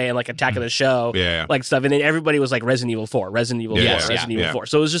X Play and like Attack of the Show, like stuff. And then everybody was like Resident Evil 4, Resident Evil 4, Resident Evil 4.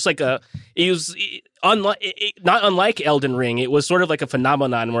 So it was just like not unlike Elden Ring. It was sort of like a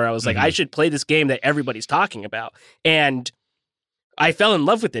phenomenon where I was like, I should play this game that everybody's talking about. And I fell in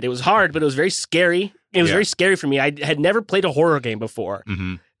love with it. It was hard, but it was very scary. It was very scary for me. I had never played a horror game before.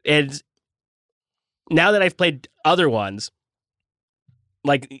 And now that I've played other ones,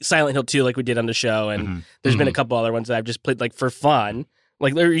 like Silent Hill 2, like we did on the show, and there's been a couple other ones that I've just played like for fun,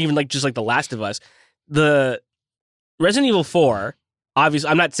 like or even like just like The Last of Us. The Resident Evil 4, obviously,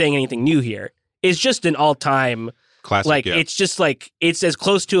 I'm not saying anything new here, is just an all-time classic. Like it's just like it's as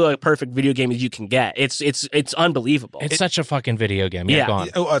close to a perfect video game as you can get. It's unbelievable. It's such a fucking video game. Yeah. Go on.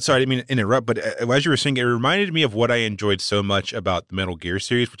 Oh, sorry, I didn't mean to interrupt, but as you were saying, it reminded me of what I enjoyed so much about the Metal Gear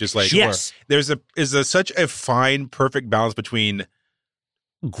series, which is like there's such a fine, perfect balance between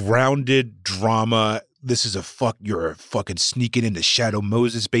grounded drama. This is you're fucking sneaking into Shadow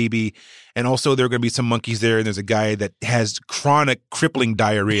Moses, baby. And also there are going to be some monkeys there, and there's a guy that has chronic crippling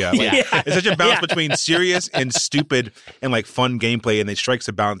diarrhea. It's such a balance between serious and stupid and like fun gameplay, and it strikes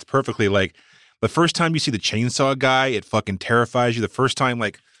a balance perfectly. Like the first time you see the chainsaw guy, it fucking terrifies you. The first time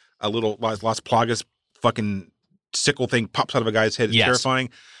like a little Las Plagas fucking sickle thing pops out of a guy's head, it's terrifying.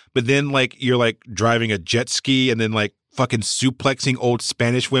 But then like you're like driving a jet ski and then like fucking suplexing old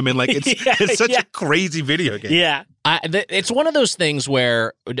Spanish women. Like it's such a crazy video game. Yeah. It's one of those things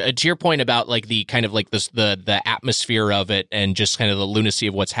where, to your point about like the kind of like this, the atmosphere of it and just kind of the lunacy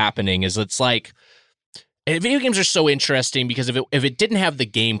of what's happening is it's like, video games are so interesting because if it didn't have the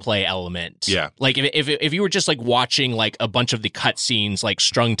gameplay element, like if you were just like watching like a bunch of the cutscenes like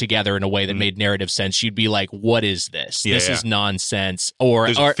strung together in a way that made narrative sense, you'd be like, "What is this? This is nonsense." Or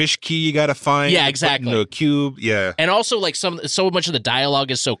there's a fish key you gotta find. Yeah, exactly. A cube. Yeah, and also like so much of the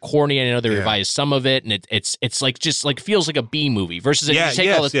dialogue is so corny. I know they revised some of it, and it's like just like feels like a B movie. Versus if you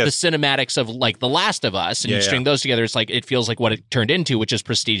take all the cinematics of like The Last of Us and you string those together, it's like it feels like what it turned into, which is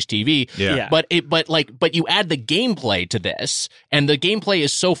prestige TV. Yeah. But you add the gameplay to this, and the gameplay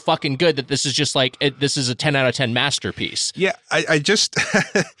is so fucking good that this is just like this is a 10 out of 10 masterpiece. Yeah, I just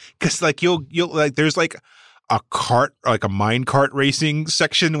because like you'll like there's like a cart, like a mine cart racing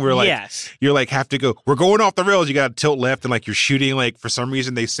section where like you're like have to go. We're going off the rails. You got to tilt left, and like you're shooting. Like for some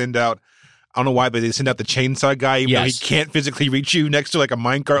reason they send out. I don't know why, but they send out the chainsaw guy, even though he can't physically reach you next to like a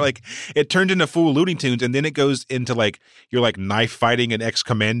minecart. Like it turned into full Looney Tunes, and then it goes into like you're like knife fighting an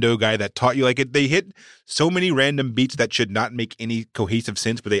ex-commando guy that taught you. Like they hit so many random beats that should not make any cohesive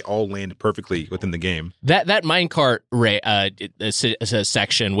sense, but they all land perfectly within the game. That minecart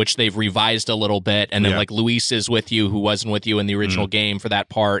section, which they've revised a little bit, and then like Luis is with you, who wasn't with you in the original game for that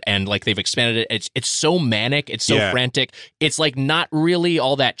part, and like they've expanded it. It's so manic, it's so frantic. It's like not really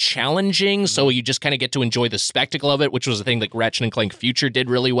all that challenging. So you just kind of get to enjoy the spectacle of it, which was a thing like Ratchet and Clank Future did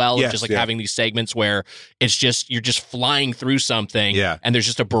really well. Just like having these segments where it's just you're just flying through something, and there's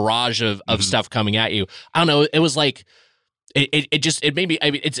just a barrage of stuff coming at you. I don't know. It was like it made me.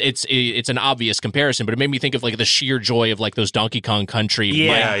 I mean, it's an obvious comparison, but it made me think of like the sheer joy of like those Donkey Kong Country,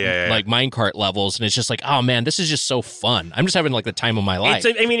 like minecart levels, and it's just like, oh man, this is just so fun. I'm just having like the time of my life.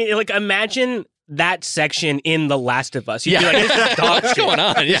 Like imagine that section in The Last of Us. You'd be like, this is dog what's shit. going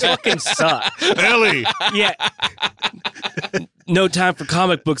on? This fucking sucks. Ellie! Yeah. No time for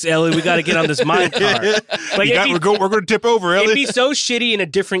comic books, Ellie. We got to get on this minecart. Like, we're going to tip over, Ellie. It'd be so shitty in a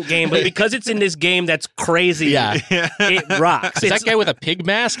different game, but because it's in this game that's crazy, it rocks. Does that guy with a pig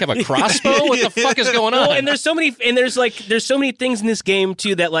mask have a crossbow? What the fuck is going on? Well, and there's so many things in this game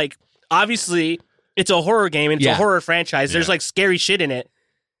too that like obviously it's a horror game and it's a horror franchise. There's like scary shit in it.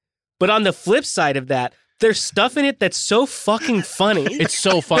 But on the flip side of that, there's stuff in it that's so fucking funny. It's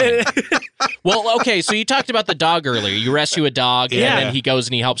so funny. Well, okay, so you talked about the dog earlier. You rescue a dog, and then he goes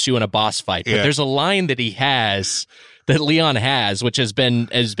and he helps you in a boss fight. But there's a line that he has, that Leon has, which has been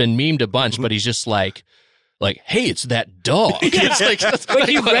memed a bunch, but he's just like, hey, it's that dog. It's like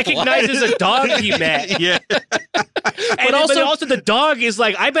he recognizes a dog he met. Yeah. But also the dog is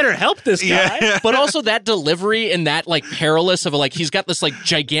like, I better help this guy. Yeah. But also that delivery and that like perilous of like, he's got this like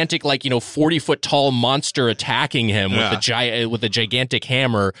gigantic, like, 40-foot tall monster attacking him with a gigantic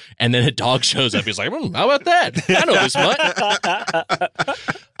hammer. And then a dog shows up. He's like, how about that? I know this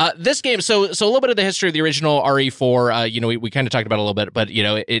much. This game, so a little bit of the history of the original RE4, we kind of talked about it a little bit, but it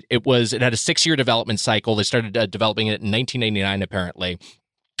had a 6-year development cycle. They started developing it in 1999, apparently.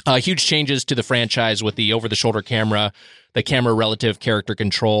 Huge changes to the franchise with the over-the-shoulder camera, the camera relative character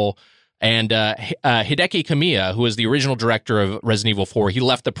control, and Hideki Kamiya, who was the original director of Resident Evil 4, he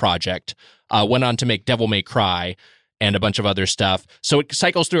left the project, went on to make Devil May Cry, and a bunch of other stuff. So it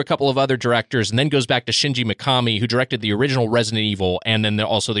cycles through a couple of other directors and then goes back to Shinji Mikami, who directed the original Resident Evil and then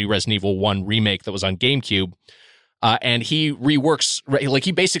also the Resident Evil 1 remake that was on GameCube. And he reworks, like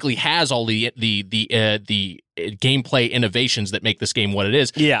he basically has all the gameplay innovations that make this game what it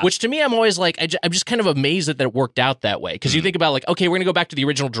is. Yeah. Which to me, I'm always like, I'm just kind of amazed that it worked out that way. Because you think about like, okay, we're going to go back to the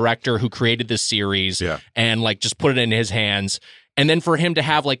original director who created this series and like just put it in his hands. And then for him to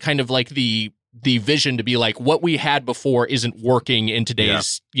have like kind of like the vision to be like, what we had before isn't working in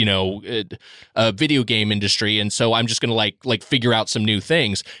today's, video game industry. And so I'm just going to like figure out some new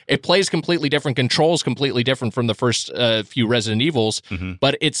things. It plays completely different, controls completely different from the first few Resident Evils,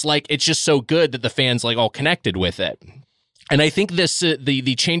 but it's like, it's just so good that the fans like all connected with it. And I think this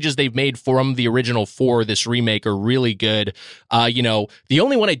the changes they've made from the original 4, this remake, are really good. The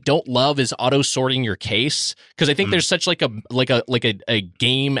only one I don't love is auto sorting your case, because I think there's such like a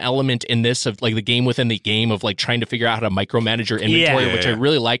game element in this of like the game within the game of like trying to figure out how to micromanage your inventory, which I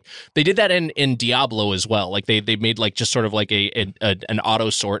really like. They did that in Diablo as well. Like they made like just sort of like an auto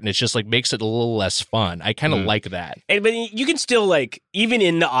sort, and it's just like makes it a little less fun. I kind of like that. But you can still like, even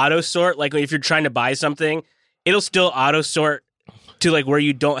in the auto sort, like if you're trying to buy something, it'll still auto sort to like where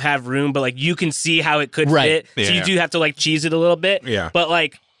you don't have room, but like you can see how it could fit. Yeah. So you do have to like cheese it a little bit. Yeah. But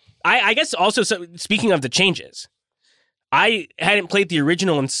like, I guess also, so speaking of the changes, I hadn't played the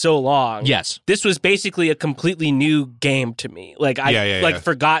original in so long. Yes. This was basically a completely new game to me. Like I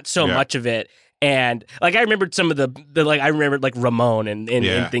forgot so much of it. And like I remembered some of the like I remembered like Ramon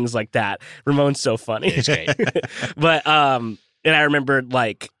and things like that. Ramon's so funny. It's great. But and I rememred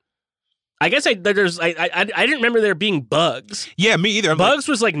like, I guess I didn't remember there being bugs. Yeah, me either. Bugs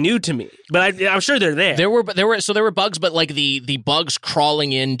was like new to me, but I'm sure they're there. There were bugs, but like the bugs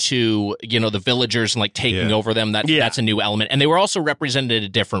crawling into the villagers and like taking over them. That's a new element, and they were also represented a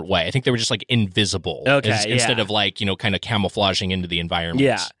different way. I think they were just like invisible, instead of like kind of camouflaging into the environment.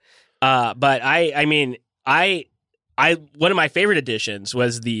 Yeah, but I mean one of my favorite additions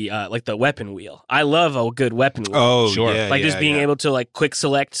was the like the weapon wheel. I love a good weapon wheel. Oh, sure. Yeah, like just being able to like quick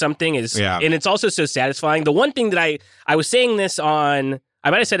select something is, and it's also so satisfying. The one thing that I was saying this on, I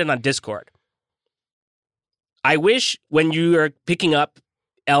might have said it on Discord. I wish when you are picking up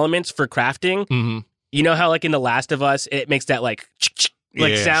elements for crafting, you know how like in The Last of Us, it makes that like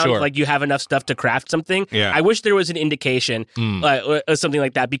sound, like you have enough stuff to craft something. Yeah. I wish there was an indication, or something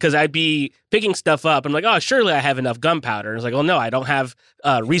like that, because I'd be picking stuff up. I'm like, oh, surely I have enough gunpowder. And it's like, oh no, I don't have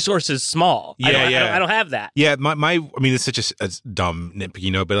resources small. I don't have that. Yeah, I mean, it's such a dumb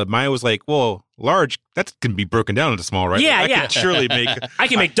nitpick, but mine was like, well, large, that can be broken down into small, right? Yeah, I can surely make. I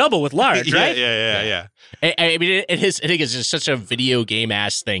can make double with large, right? Yeah. I mean, it is. I think it's just such a video game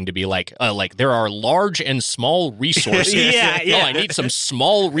ass thing to be like there are large and small resources. Yeah. Oh, I need some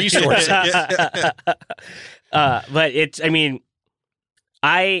small resources. But it's. I mean,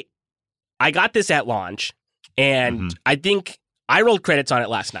 I got this at launch, and I think I rolled credits on it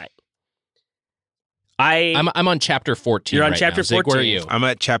last night. I'm on chapter 14. You're on right chapter now. Zig, 14. where are you? I'm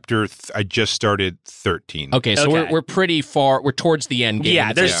at chapter. I just started 13. Okay, so we're pretty far. We're towards the end game.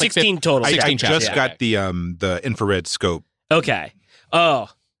 Yeah, there's 16 total. 16 I just got the infrared scope. Okay. Oh,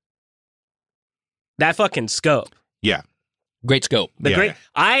 that fucking scope. Yeah. Great scope. Great.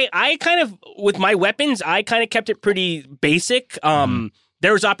 I kind of, with my weapons, I kind of kept it pretty basic.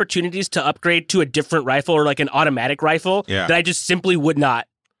 There was opportunities to upgrade to a different rifle or like an automatic rifle that I just simply would not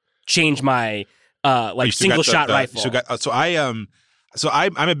change my single shot rifle. So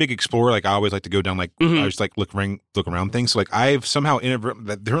I'm a big explorer. Like I always like to go down. Like I just like look around things. So like I've somehow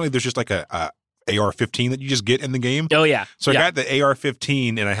apparently there's just like a AR-15 that you just get in the game. Oh yeah. So I got the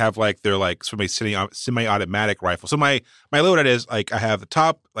AR-15, and I have like their like semi-automatic rifle. So my loadout is like I have the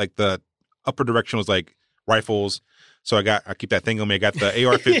top, like the upper direction was like rifles. So I keep that thing on me. I got the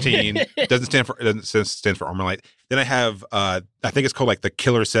AR-15. It doesn't stand for armor light. Then I have I think it's called like the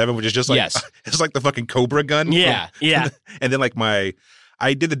Killer 7, which is just like it's like the fucking Cobra gun. Yeah. And then like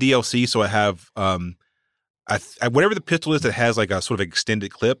I did the DLC, so I have whatever the pistol is that has like a sort of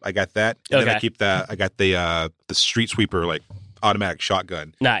extended clip. I got that. And then I got the Street Sweeper like automatic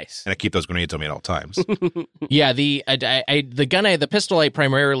shotgun. Nice. And I keep those grenades on me at all times. Yeah, the pistol I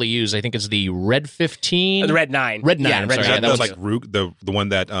primarily use, I think, is the Red 15. The Red 9. Red 9. Yeah, I'm sorry. That was like Rook, the one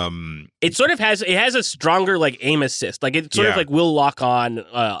that it sort of has a stronger like aim assist. Like it sort of like will lock on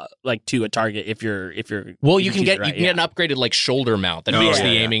like to a target if you're well, you can get an upgraded like shoulder mount that makes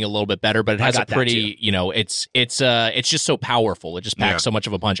the aiming a little bit better, but it has a pretty, it's just so powerful. It just packs so much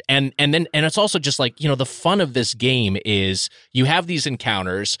of a punch. And it's also just like, the fun of this game is you have these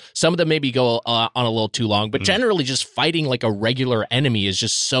encounters. Some of them maybe go on a little too long, but generally just fighting like a regular enemy is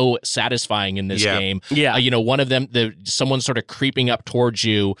just so satisfying in this game. Yeah. One of them, someone's sort of creeping up towards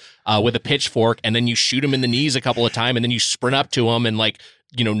you with a pitchfork, and then you shoot him in the knees a couple of times, and then you sprint up to him and like,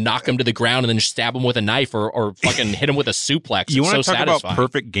 knock him to the ground and then stab him with a knife or fucking hit him with a suplex. You want to talk satisfying. About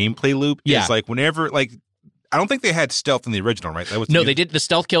perfect gameplay loop? Yeah. It's like whenever, like, I don't think they had stealth in the original, right? They did. The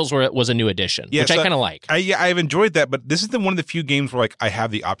stealth kills was a new addition, which I kind of like. I've enjoyed that, but this is one of the few games where like I have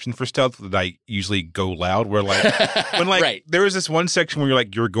the option for stealth that I usually go loud. Where like when like there was this one section where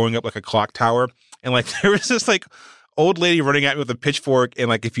you're going up like a clock tower, and like there was this like old lady running at me with a pitchfork, and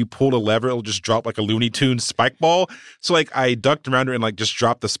like if you pulled a lever, it'll just drop like a Looney Tunes spike ball. So like I ducked around her and like just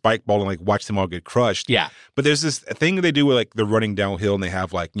dropped the spike ball and like watched them all get crushed. Yeah. But there's this thing they do where like they're running downhill and they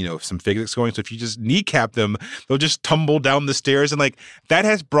have like, some physics going. So if you just kneecap them, they'll just tumble down the stairs. And like that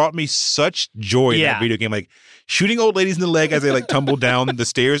has brought me such joy in that video game. Like shooting old ladies in the leg as they like tumble down the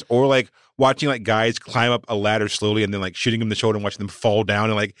stairs, or like watching like guys climb up a ladder slowly and then like shooting them in the shoulder and watching them fall down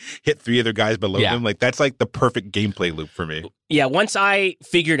and like hit 3 other guys below them. Like that's like the perfect gameplay loop for me. Yeah, once I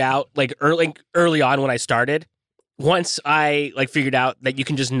figured out like early on when I started, once I like figured out that you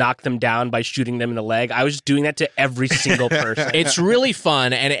can just knock them down by shooting them in the leg, I was just doing that to every single person. It's really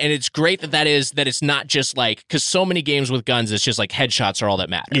fun, and it's great that it's not just like, because so many games with guns, it's just like headshots are all that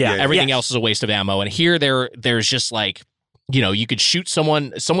matter. Yeah. Everything else is a waste of ammo, and here there's just like, you could shoot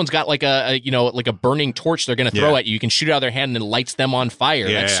someone's got like a burning torch they're going to throw at you. You can shoot it out of their hand and it lights them on fire.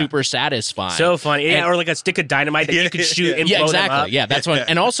 That's super satisfying. So fun. Yeah, or like a stick of dynamite that you could shoot and blow them up. Yeah, that's one.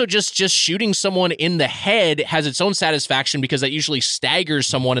 And also just shooting someone in the head has its own satisfaction, because that usually staggers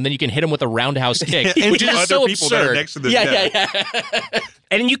someone, and then you can hit them with a roundhouse kick, which is so absurd. Next to this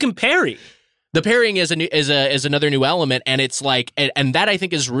And you can parry. The parrying is another new element, and it's like, and that I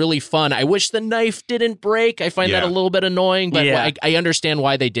think is really fun. I wish the knife didn't break. I find that a little bit annoying, but I understand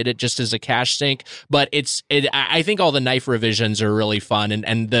why they did it, just as a cash sink. But I think all the knife revisions are really fun,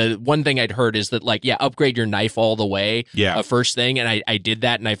 and the one thing I'd heard is that like, upgrade your knife all the way, first thing, and I did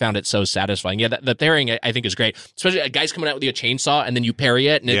that, and I found it so satisfying. Yeah, the parrying I think is great, especially a guy's coming out with a chainsaw, and then you parry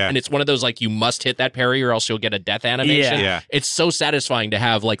it, and it's one of those like you must hit that parry or else you'll get a death animation. It's so satisfying to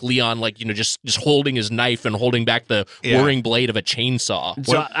have like Leon like just holding his knife and holding back the whirring blade of a chainsaw.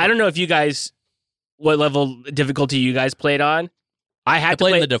 So I don't know if you guys, what level difficulty you guys played on. I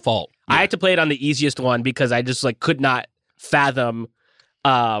played in the default. I had to play it on the easiest one because I just like could not fathom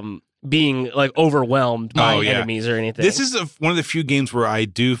being like overwhelmed by enemies or anything. This is one of the few games where I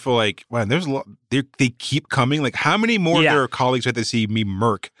do feel like, wow, there's a lot. They keep coming. Like how many more of their colleagues had to see me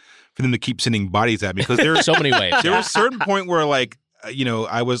murk for them to keep sending bodies at me? Because there are so many ways. There was a certain point where like,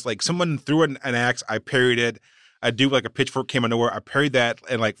 I was like, someone threw an axe, I parried it. A dude like a pitchfork came out of nowhere. I parried that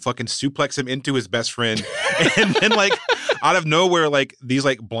and like fucking suplexed him into his best friend. And then like out of nowhere, like these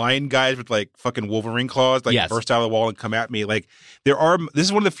like blind guys with like fucking Wolverine claws like burst out of the wall and come at me. Like this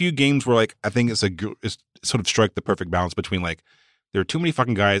is one of the few games where like I think it's sort of strike the perfect balance between like there are too many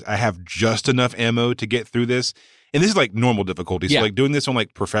fucking guys. I have just enough ammo to get through this. And this is like normal difficulty. So like doing this on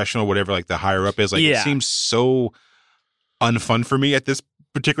like professional, whatever like the higher up is, like it seems so unfun for me at this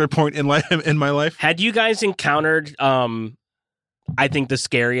particular point in my life. Had you guys encountered I think the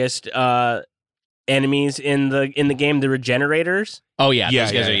scariest enemies in the game, the regenerators? Oh yeah,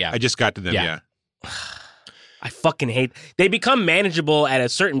 those guys are, I just got to them. I fucking hate. They become manageable at a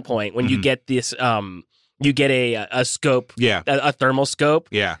certain point when you get this you get a scope, a thermal scope.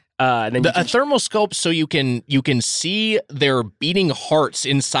 Yeah. And then a thermal scope, so you can see their beating hearts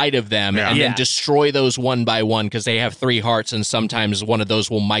inside of them, and then destroy those one by one because they have 3 hearts, and sometimes one of those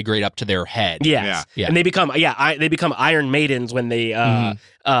will migrate up to their head. Yeah. And they become Iron Maidens when they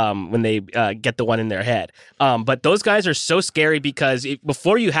get the one in their head. But those guys are so scary because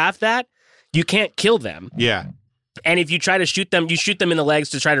before you have that, you can't kill them. Yeah. And if you try to shoot them in the legs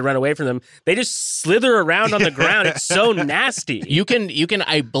to try to run away from them. They just slither around on the ground. It's so nasty. You can,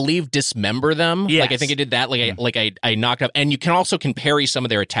 I believe, dismember them. Yes. Like I think I did that. I knocked up, and you can also parry some of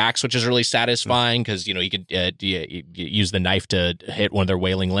their attacks, which is really satisfying because you can you use the knife to hit one of their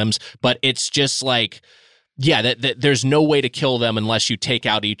wailing limbs. But it's just like. Yeah, there's no way to kill them unless you take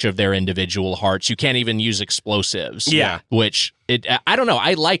out each of their individual hearts. You can't even use explosives. Yeah. Which, I don't know.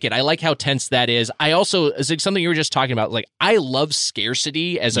 I like it. I like how tense that is. I also, something you were just talking about, like, I love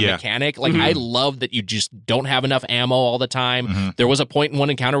scarcity as a mechanic. Like, I love that you just don't have enough ammo all the time. There was a point in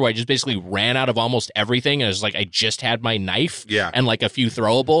one encounter where I just basically ran out of almost everything. And it was like, I just had my knife and like a few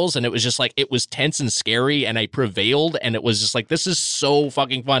throwables. And it was just like, it was tense and scary. And I prevailed. And it was just like, this is so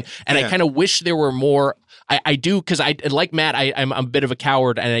fucking fun. And I kind of wish there were more. I do, because I like Matt, I'm a bit of a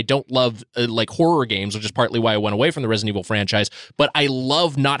coward, and I don't love like horror games, which is partly why I went away from the Resident Evil franchise, but I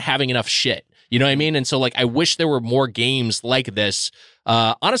love not having enough shit. You know what I mean? And so like I wish there were more games like this.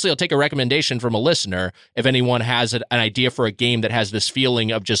 Honestly, I'll take a recommendation from a listener if anyone has an idea for a game that has this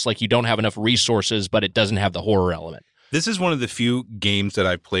feeling of just like you don't have enough resources, but it doesn't have the horror element. This is one of the few games that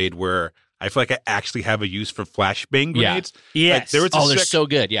I've played where I feel like I actually have a use for flashbang grenades. Yes. Like, they're so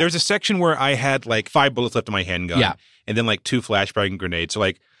good. Yeah. There's a section where I had like 5 bullets left in my handgun. And then like 2 flashbang grenades. So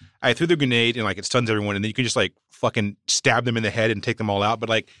like I threw the grenade and like it stuns everyone, and then you can just like fucking stab them in the head and take them all out. But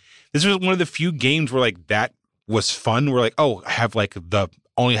like this was one of the few games where like that was fun. Where like, oh, I have like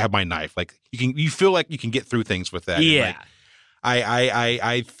only have my knife. Like you feel like you can get through things with that. Yeah. And like,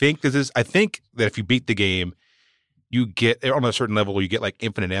 I think that if you beat the game, you get on a certain level you get like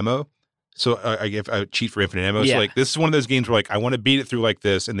infinite ammo. So I give a cheat for infinite ammo. So like this is one of those games where like I want to beat it through like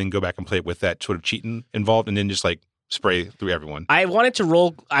this and then go back and play it with that sort of cheating involved, and then just like spray through everyone. I wanted to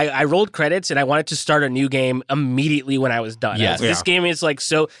roll. I rolled credits, and I wanted to start a new game immediately when I was done. Yes. This game is like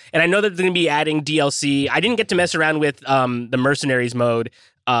so, and I know that they're going to be adding DLC. I didn't get to mess around with the Mercenaries mode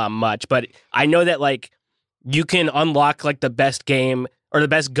much, but I know that like you can unlock like the best game or the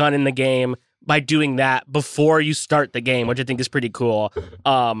best gun in the game by doing that before you start the game, which I think is pretty cool.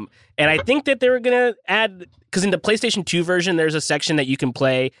 And I think that they were going to add, because in the PlayStation 2 version, there's a section that you can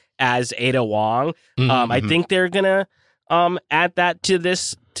play as Ada Wong. I think they're going to add that to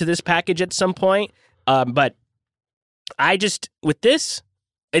this package at some point. But I just, with this,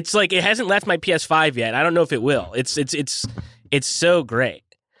 it's like it hasn't left my PS5 yet. I don't know if it will. It's so great.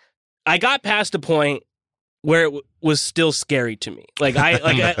 I got past a point where it was still scary to me. Like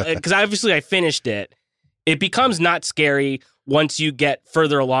because obviously I finished it. It becomes not scary once you get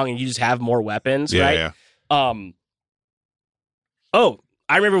further along and you just have more weapons, right? Yeah. Oh,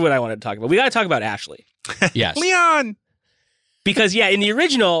 I remember what I wanted to talk about. We got to talk about Ashley. Yes. Leon! Because in the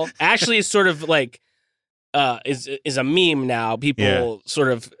original, Ashley is sort of like is a meme now. People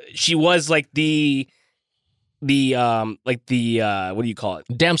sort of, she was like the what do you call it?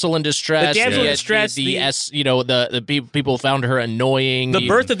 Damsel in distress. The damsel in distress. The people found her annoying. The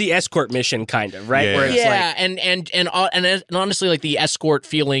birth of the escort mission, kind of, right? Yeah. Where it's like, and honestly, like the escort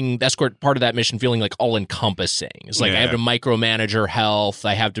part of that mission feeling like all encompassing. It's like I have to micromanage her health.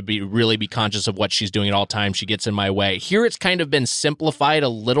 I have to really be conscious of what she's doing at all times. She gets in my way. Here, it's kind of been simplified a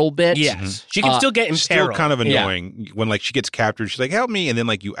little bit. Yes, she can still get in still peril. kind of annoying when like she gets captured. She's like, "Help me!" and then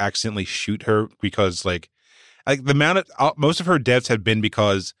like you accidentally shoot her because like the amount of most of her deaths have been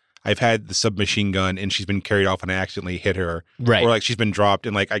because I've had the submachine gun and she's been carried off and I accidentally hit her, right? Or like she's been dropped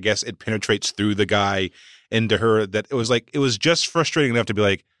and like I guess it penetrates through the guy into her. That it was just frustrating enough to be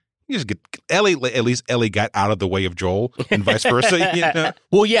like, you just get Ellie. At least Ellie got out of the way of Joel and vice versa. You know?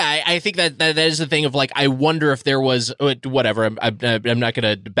 Well, yeah, I think that is the thing of like I wonder if there was whatever. I'm not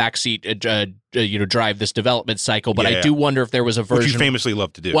going to backseat drive this development cycle, but I do wonder if there was a version. Which you famously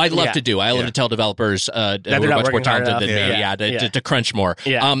love to do. Well, I'd love to do. I love to tell developers who are much more talented than me, to crunch more.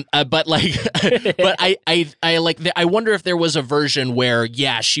 Yeah. But like, but I wonder if there was a version where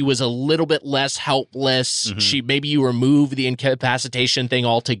she was a little bit less helpless. Mm-hmm. Maybe you remove the incapacitation thing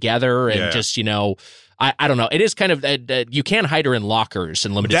altogether and just I don't know. It is kind of you can hide her in lockers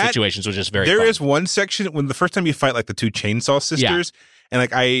in limited situations, which is very. There fun. is one section when the first time you fight like the 2 chainsaw sisters. Yeah. And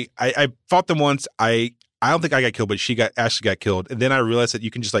like I fought them once. I don't think I got killed, but Ashley got killed. And then I realized that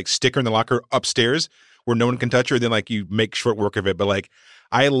you can just like stick her in the locker upstairs where no one can touch her. And then like you make short work of it. But like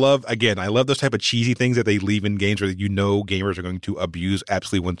I love those type of cheesy things that they leave in games where you know gamers are going to abuse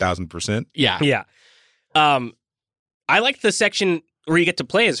absolutely 1000%. Yeah. Yeah. I like the section where you get to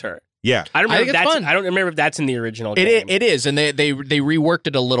play as her. Yeah, I don't remember if that's in the original game. It is, and they reworked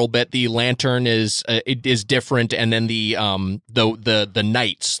it a little bit. The lantern is different, and then the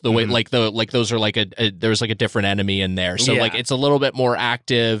knights, the way like those are there's like a different enemy in there, so like it's a little bit more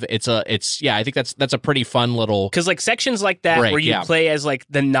active. I think that's a pretty fun little, because like sections like that where you play as like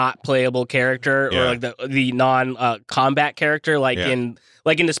the not playable character or like the non combat character, in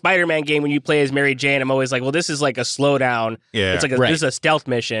the Spider-Man game when you play as Mary Jane, I'm always like, well, this is like a slowdown. Yeah. It's like this is a stealth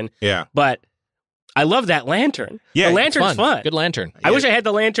mission. Yeah. But I love that lantern. Yeah. The lantern's fun. Good lantern. I wish I had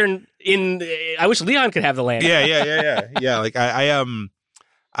the lantern I wish Leon could have the lantern. Yeah. Yeah. Like I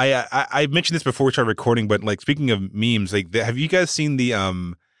mentioned this before we started recording, but like speaking of memes, like have you guys seen the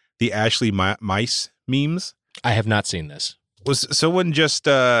Ashley Mice memes? I have not seen this. Was someone just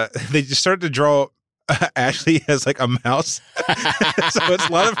they just started to draw Ashley as like a mouse. So it's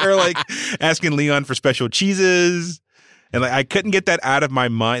a lot of her like asking Leon for special cheeses, and like I couldn't get that out of my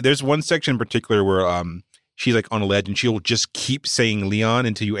mind. There's one section in particular where she's like on a ledge and she'll just keep saying Leon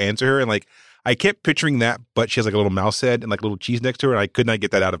until you answer her, and like I kept picturing that, but she has like a little mouse head and like a little cheese next to her, and I could not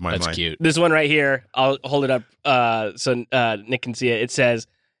get that out of my mind. That's cute. This one right here, I'll hold it up so Nick can see it. It says,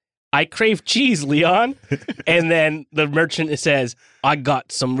 "I crave cheese, Leon." And then the merchant says, "I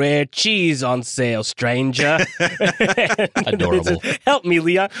got some rare cheese on sale, stranger." Adorable. Help me,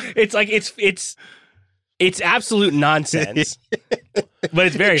 Leon. It's like it's absolute nonsense. But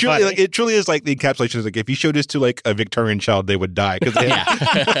it's very funny. Like, it truly is like the encapsulation is like if you showed this to like a Victorian child, they would die because they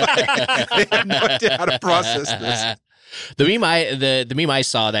had no idea how to process this. The meme I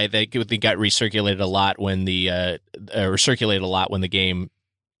saw that they got recirculated a lot when the game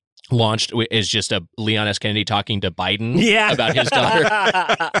launched is just a Leon S. Kennedy talking to Biden about his daughter.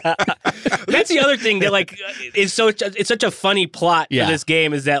 That's the other thing that like is it's such a funny plot for this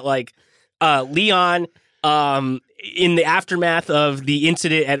game is that like Leon in the aftermath of the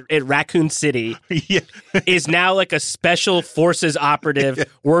incident at Raccoon City is now like a special forces operative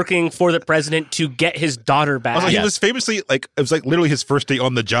working for the president to get his daughter back. Also, he was famously like it was like literally his first day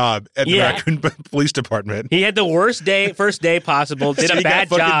on the job at the Raccoon Police Department. He had the first day possible, did a bad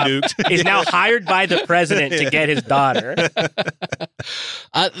job, is now hired by the president to get his daughter.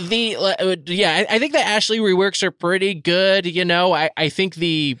 I think the Ashley reworks are pretty good. You know, I think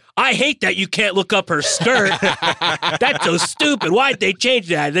I hate that you can't look up her skirt. That's so stupid. Why'd they change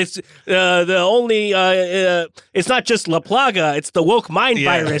that? It's it's not just La Plaga, it's the woke mind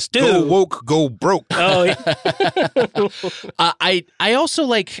virus too. Go woke, go broke. Oh, I also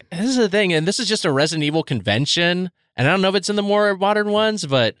like, this is the thing, and this is just a Resident Evil convention, and I don't know if it's in the more modern ones,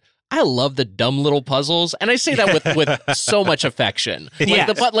 but I love the dumb little puzzles, and I say that with so much affection.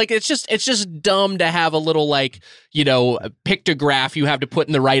 Like, it's just dumb to have a little like pictograph you have to put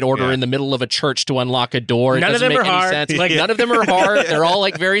in the right order in the middle of a church to unlock a door. It doesn't make any sense. Like none of them are hard. They're all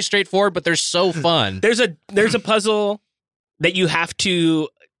like very straightforward, but they're so fun. There's a puzzle that you have to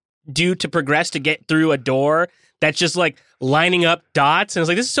do to progress to get through a door. That's just like lining up dots, and it's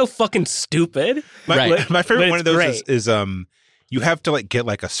like this is so fucking stupid. My favorite one of those is you have to like get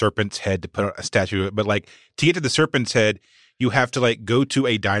like a serpent's head to put on a statue, but like to get to the serpent's head, you have to like go to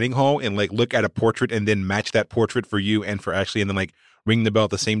a dining hall and like look at a portrait and then match that portrait for you and for Ashley, and then like ring the bell at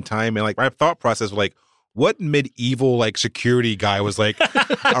the same time. And like my thought process was like, what medieval like security guy was like, all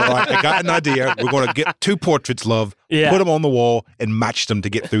right, I got an idea. We're going to get two portraits, love, put them on the wall and match them to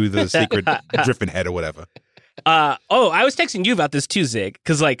get through the secret dripping head or whatever. I was texting you about this too, Zig,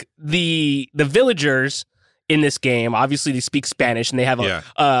 because like the villagers in this game, obviously they speak Spanish and they have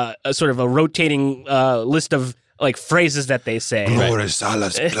a sort of a rotating list of like phrases that they say. Glorias a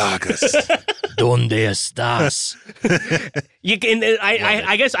las plagas. ¿Dónde estás?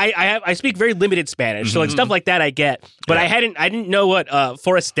 I guess I speak very limited Spanish, so like stuff like that I get, but I didn't know what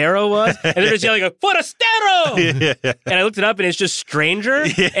forastero was, and they're just yelling forastero, and I looked it up and it's just stranger,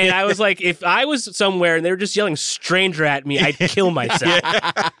 and I was like, if I was somewhere and they were just yelling stranger at me, I'd kill myself.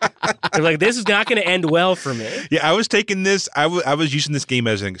 I'm like, this is not going to end well for me. Yeah, I was taking this. I was using this game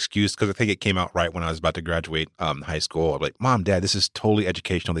as an excuse because I think it came out right when I was about to graduate high school. I'm like, Mom, Dad, this is totally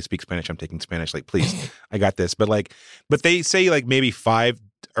educational. They speak Spanish. I'm taking Spanish. Like, please, I got this. But they say like maybe 5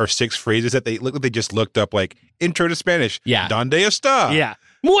 or 6 phrases that they look like they just looked up, like intro to Spanish. Yeah. Donde está? Yeah.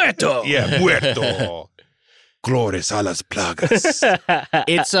 Muerto. Yeah, muerto. Glorias a las plagas.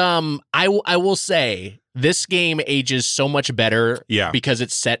 It's I will say this game ages so much better because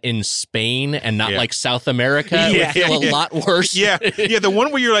it's set in Spain and not like South America. It would feel a lot worse. The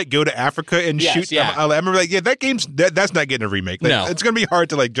one where you're like go to Africa and shoot. I remember like that game's that's not getting a remake. Like, no, it's gonna be hard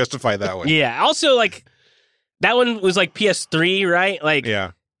to like justify that one. Yeah. Also, like that one was like PS3, right? Like,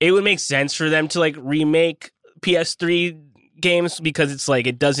 it would make sense for them to like remake PS3 games because it's like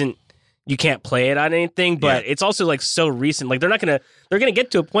you can't play it on anything, but it's also like so recent. Like they're gonna get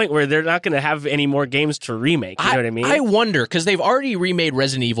to a point where they're not gonna have any more games to remake. You know what I mean? I wonder because they've already remade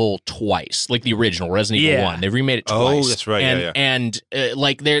Resident Evil twice, like the original Resident Evil 1. They've remade it twice. Oh, that's right. And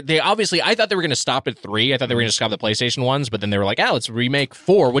like they obviously, I thought they were gonna stop at 3. I thought they were gonna stop the PlayStation ones, but then they were like, let's remake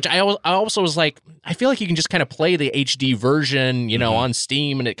 4. Which I also was like, I feel like you can just kind of play the HD version, you know, on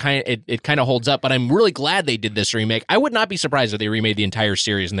Steam, and it kind of holds up. But I'm really glad they did this remake. I would not be surprised if they remade the entire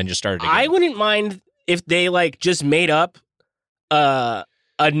series and then just started again. I wouldn't mind if they like just made up a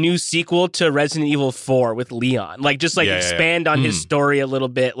new sequel to Resident Evil 4 with Leon. Like just like expand on his story a little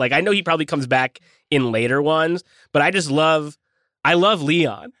bit. Like I know he probably comes back in later ones, but I love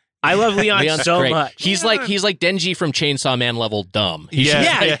Leon. I love Leon so much. He's like Denji from Chainsaw Man level dumb. He's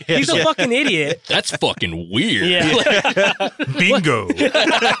a fucking idiot. That's fucking weird. Yeah. Bingo.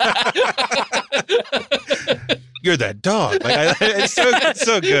 You're that dog. Like, it's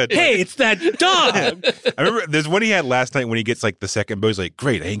so good. Hey, it's that dog. I remember there's one he had last night when he gets like the second boat. He's like,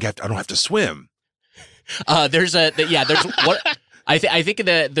 great, I don't have to swim. There's what. I think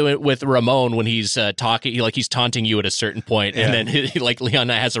that with Ramon when he's talking, he's taunting you at a certain point, and then like Leon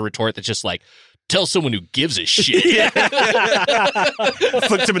has a retort that's just like, "Tell someone who gives a shit."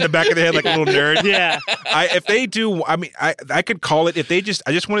 Flips him in the back of the head like a little nerd. Yeah. If they do, I mean, I could call it. I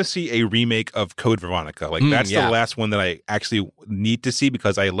just want to see a remake of Code Veronica. Like that's the last one that I actually need to see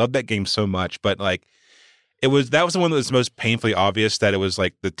because I love that game so much. But like. That was the one that was most painfully obvious that it was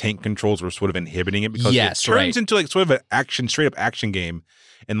like the tank controls were sort of inhibiting it because it turns into like sort of an straight up action game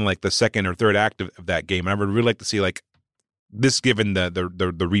in like the second or third act of that game. And I would really like to see like this given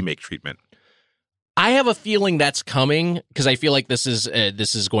the remake treatment. I have a feeling that's coming because I feel like this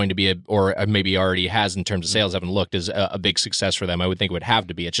is going to be or maybe already has in terms of sales. I haven't looked as a big success for them. I would think it would have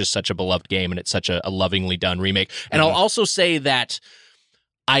to be. It's just such a beloved game and it's such a lovingly done remake. And I'll also say that.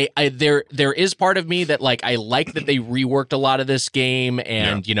 There is part of me that like I like that they reworked a lot of this game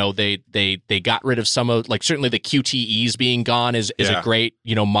and you know they got rid of some of like certainly the QTEs being gone is a great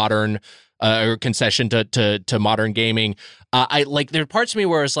modern concession to modern gaming. I like there are parts of me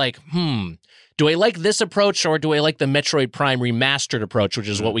where it's like do I like this approach or do I like the Metroid Prime remastered approach, which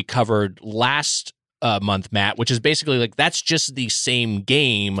is what we covered last month, Matt, which is basically like that's just the same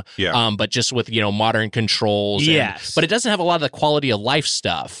game, but just with modern controls. But it doesn't have a lot of the quality of life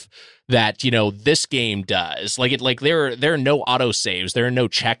stuff that this game does. Like there are no auto saves, there are no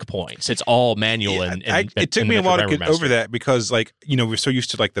checkpoints. It's all manual. It took me a while to get over that because we're so used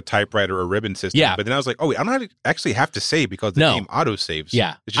to like the typewriter or ribbon system. But then I was like, oh wait, I don't actually have to save because the game auto saves.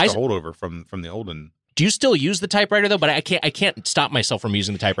 It's just a holdover from the old one. Do you still use the typewriter though? But I can't stop myself from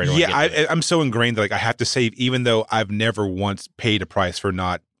using the typewriter. I'm so ingrained that like I have to save, even though I've never once paid a price for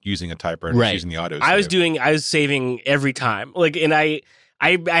not using a typewriter, using the auto. I was saving every time. Like, and I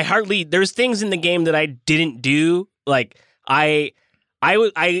hardly. There's things in the game that I didn't do. Like I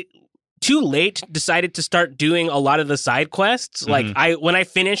too late decided to start doing a lot of the side quests. Like when I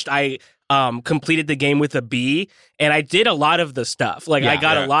finished, I completed the game with a B, and I did a lot of the stuff. Like I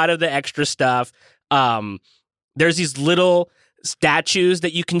got a lot of the extra stuff. There's these little statues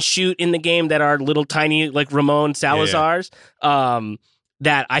that you can shoot in the game that are little tiny, like Ramon Salazar's,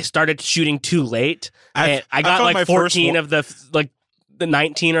 that I started shooting too late. And I got like 14 of the, like, the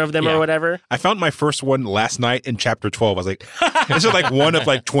 19 of them or whatever. I found my first one last night in chapter 12. I was like, this is like one of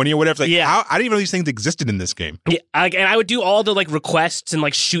like 20 or whatever. It's like, I didn't even know these things existed in this game. Yeah, and I would do all the like requests and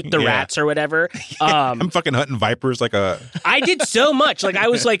like shoot the rats or whatever. I'm fucking hunting vipers like a. I did so much. Like I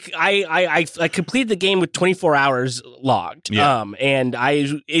was like, I completed the game with 24 hours logged. And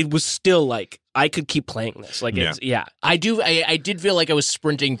it was still like, I could keep playing this. Like, I did feel like I was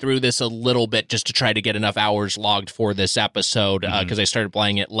sprinting through this a little bit just to try to get enough hours logged for this episode because I started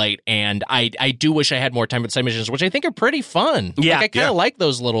playing it late. And I do wish I had more time with side missions, which I think are pretty fun. Yeah. Like, I kind of like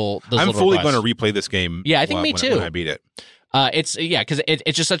those little I'm fully going to replay this game. Yeah, I think me too. When I beat it. Because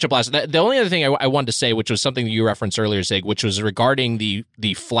it's just such a blast. The only other thing I wanted to say, which was something that you referenced earlier, Zig, which was regarding the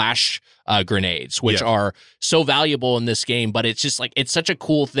flash grenades, which are so valuable in this game. But it's just like it's such a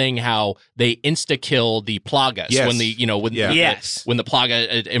cool thing how they insta kill the plagas when when the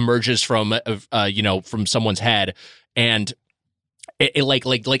plaga emerges from from someone's head. And like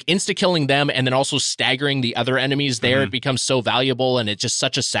insta-killing them and then also staggering the other enemies there, it becomes so valuable, and it's just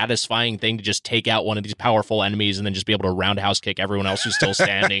such a satisfying thing to just take out one of these powerful enemies and then just be able to roundhouse kick everyone else who's still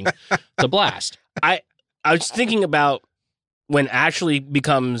standing. It's a blast. I was thinking about when Ashley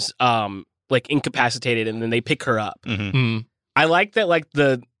becomes like incapacitated and then they pick her up. I like that, like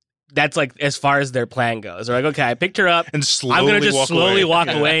that's like as far as their plan goes. They're like, okay, I picked her up, and I'm going to just slowly walk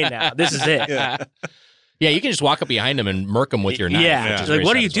away now. This is it. Yeah, you can just walk up behind him and murk him with your knife. Yeah, like,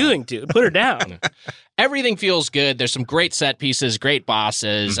 what are you doing, dude? Put her down. Everything feels good. There's some great set pieces, great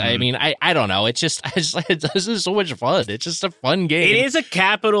bosses. I mean, I don't know. It's just this is so much fun. It's just a fun game. It is a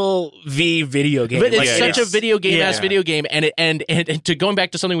capital V video game. But it's such a video game ass video game. And to going back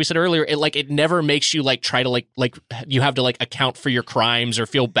to something we said earlier, it never makes you like try to like you have to like account for your crimes or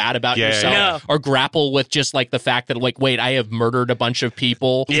feel bad about yourself or grapple with just like the fact that like, wait, I have murdered a bunch of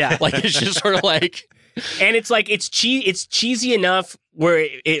people. Yeah. Like it's just sort of like. And it's like it's cheesy enough where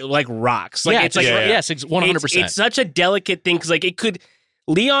it like rocks. Like it's like yes, 100%. It's such a delicate thing because like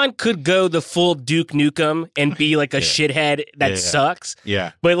Leon could go the full Duke Nukem and be like a shithead that sucks.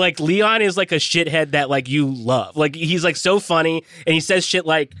 Yeah, but like Leon is like a shithead that like you love. Like he's like so funny and he says shit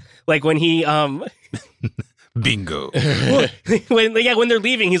like when he bingo. when they're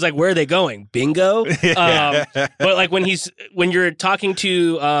leaving, he's like, "Where are they going? Bingo." But like when you're talking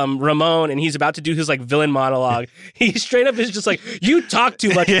to Ramon and he's about to do his like villain monologue, he straight up is just like, "You talk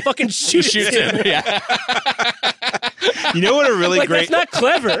too much. Fucking shoot him." Yeah. You know what a really like, great? That's not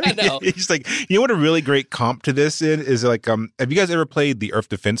clever. He's like, you know what a really great comp to this is like, have you guys ever played the Earth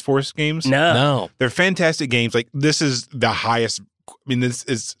Defense Force games? No. They're fantastic games. Like this is the highest. I mean,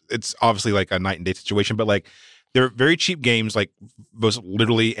 it's obviously like a night and day situation, but like they're very cheap games, like both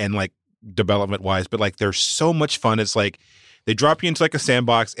literally and like development wise, but like they're so much fun. It's like they drop you into like a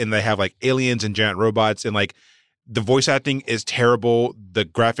sandbox and they have like aliens and giant robots and like the voice acting is terrible. The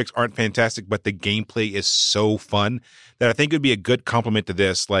graphics aren't fantastic, but the gameplay is so fun that I think it would be a good complement to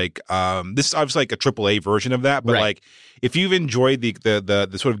this. Like, this is obviously like a AAA version of that, but like if you've enjoyed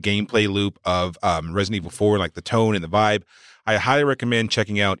the sort of gameplay loop of Resident Evil 4, like the tone and the vibe, I highly recommend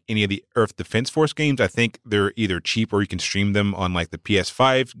checking out any of the Earth Defense Force games. I think they're either cheap or you can stream them on like the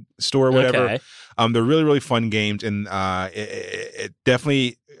PS5 store or whatever. Okay. They're really, really fun games, and it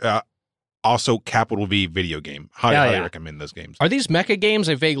definitely also capital V video game. Highly recommend those games. Are these mecha games?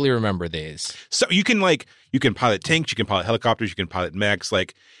 I vaguely remember these. So you can pilot tanks, you can pilot helicopters, you can pilot mechs.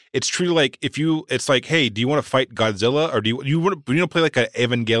 Like it's truly like it's like, hey, do you want to fight Godzilla or do you want to play like an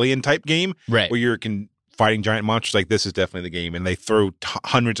Evangelion type game, right? Where you can fighting giant monsters. Like this is definitely the game, and they throw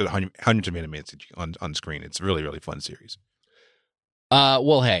hundreds of enemies on screen. It's a really, really fun series.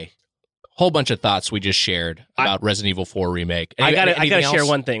 Well, hey. Whole bunch of thoughts we just shared about Resident Evil 4 remake. I gotta share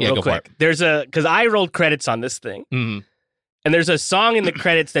one thing real quick. Because I rolled credits on this thing, and there's a song in the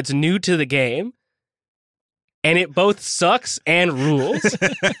credits that's new to the game, and it both sucks and rules.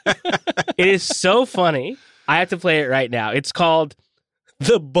 It is so funny. I have to play it right now. It's called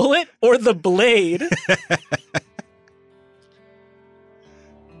 "The Bullet or the Blade."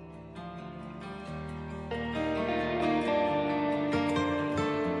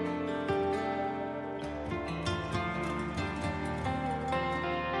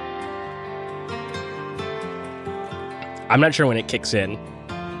 I'm not sure when it kicks in.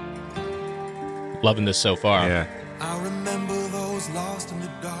 Loving this so far. Yeah. I remember those lost in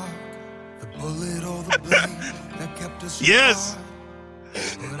the dark, the bullet or the blade that kept us Yes.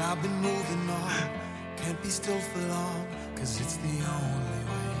 apart. But I've been moving on, can't be still for long, 'cause it's the only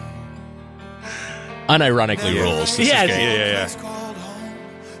way. Unironically rules. Yes. Yeah. It's called home.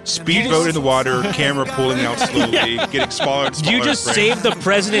 Speedboat in the water, camera pulling out slowly, getting smaller and smaller. You just saved the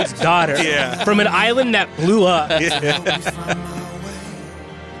president's daughter from an island that blew up. Find my way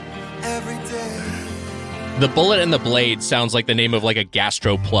every day. The Bullet and the Blade sounds like the name of like a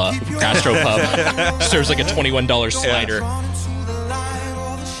gastropub. Serves like a $21 slider.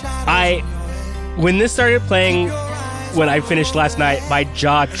 When this started playing, when I finished last night, my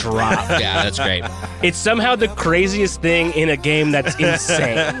jaw dropped. Yeah, that's great. It's somehow the craziest thing in a game that's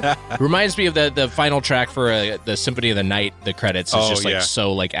insane. Reminds me of the final track for the Symphony of the Night. The credits is just like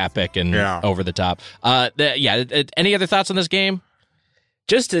so like epic and over the top. Any other thoughts on this game?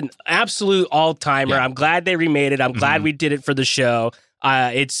 Just an absolute all-timer. Yeah. I'm glad they remade it. I'm glad we did it for the show.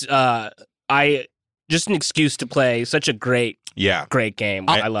 It's just an excuse to play such a great game.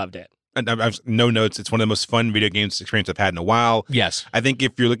 I loved it. And I've no notes. It's one of the most fun video games experience I've had in a while. Yes. I think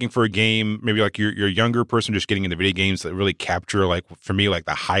if you're looking for a game, maybe like you're a younger person just getting into video games that really capture, like for me, like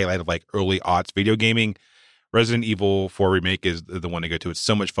the highlight of like early aughts video gaming, Resident Evil 4 Remake is the one to go to. It's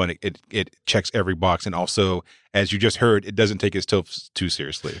so much fun. It checks every box and also as you just heard, it doesn't take itself too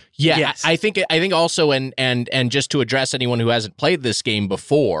seriously. Yeah, Yes. I think also, and just to address anyone who hasn't played this game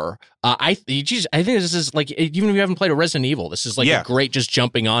before, I think this is like, even if you haven't played a Resident Evil, this is like a great just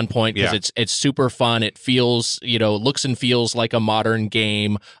jumping on point because it's super fun. It feels, looks and feels like a modern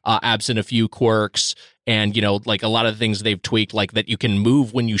game, absent a few quirks. And, like a lot of the things they've tweaked, like that you can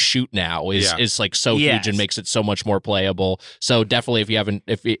move when you shoot now is like so huge and makes it so much more playable. So definitely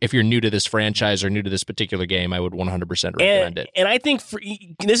if you're new to this franchise or new to this particular game, I would 100% recommend it. And I think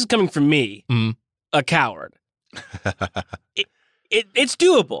this is coming from me, a coward. It's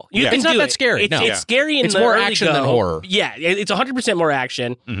doable. It's not that scary. It's scary in it's the more early action go. than horror. Yeah, it's 100% more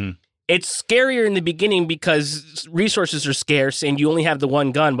action. Mm-hmm. It's scarier in the beginning because resources are scarce and you only have the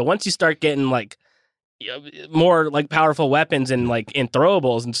one gun. But once you start getting like more like powerful weapons and like in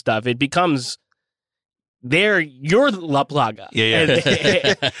throwables and stuff, it becomes you're La Plaga.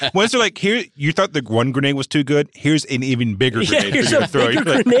 Yeah. Once they're like, here, you thought the one grenade was too good. Here's an even bigger grenade. Here's a bigger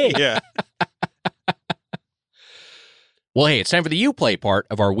grenade. Yeah. Well, hey, it's time for the You Play part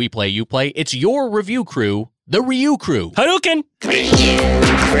of our We Play, You Play. It's your review crew, the Ryu Crew. Hadouken!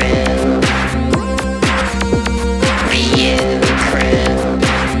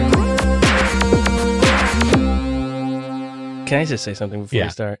 Can I just say something before we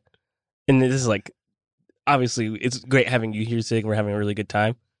start? And this is like, obviously, it's great having you here, Zig. We're having a really good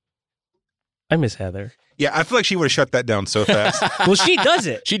time. I miss Heather. Yeah, I feel like she would have shut that down so fast. Well, she does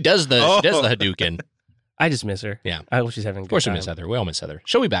it. She does the Hadouken. I just miss her. Yeah. I hope she's having a good time. Of course we miss Heather. We all miss Heather.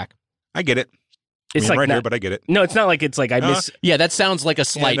 She'll be back. I get it. It's like like right here, but I get it. No, it's not like it's like I miss. Yeah, that sounds like a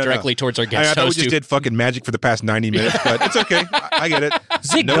slight directly towards our guest I thought we host. just did fucking magic for the past 90 minutes, but it's okay. I get it.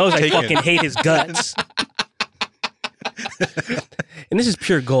 Zig knows I fucking hate his guts. And this is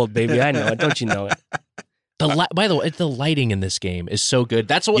pure gold, baby. I know it. Don't you know it? By the way, the lighting in this game is so good.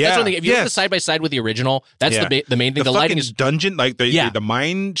 That's one thing. If you look side by side with the original, that's the main thing. The lighting is dungeon, like the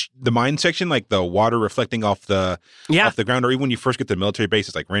mine section, like the water reflecting off the ground, or even when you first get to the military base,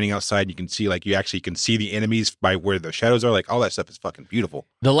 it's like raining outside. You can see you can see the enemies by where the shadows are. Like all that stuff is fucking beautiful.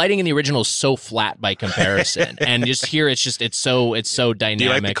 The lighting in the original is so flat by comparison, and just here it's so dynamic. Do you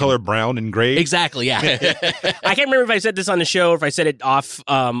like the color brown and gray? Exactly. Yeah. I can't remember if I said this on the show or if I said it off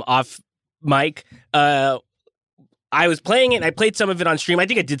mic. I was playing it, and I played some of it on stream. I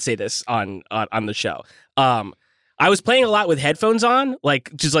think I did say this on the show. I was playing a lot with headphones on,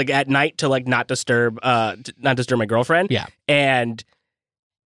 like just like at night to like not disturb my girlfriend. Yeah, and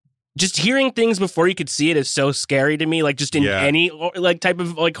just hearing things before you could see it is so scary to me. Like just in any like type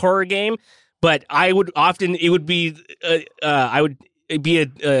of like horror game, but it would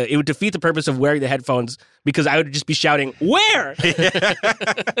defeat the purpose of wearing the headphones because I would just be shouting, "Where?"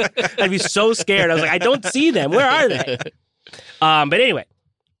 I'd be so scared. I was like, I don't see them. Where are they? But anyway,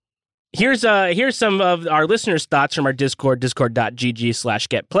 here's some of our listeners' thoughts from our Discord,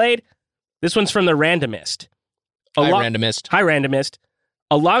 discord.gg/getplayed. This one's from the Randomist. Hi, Randomist.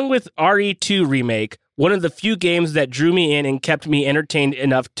 Along with RE2 Remake, one of the few games that drew me in and kept me entertained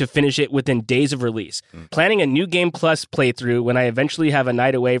enough to finish it within days of release. Planning a New Game Plus playthrough when I eventually have a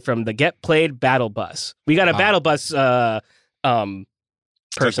night away from the Get Played Battle Bus. We got a Battle Bus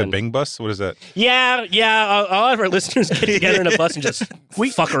person. A Bing bus? What is that? Yeah. All of our listeners get together in a bus and just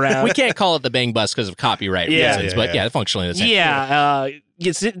fuck around. We can't call it the Bang Bus because of copyright reasons, but functionally the same. Yeah,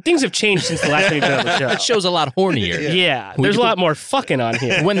 things have changed since the last time you've been on the show. That show's a lot hornier. Yeah, there's a lot more fucking on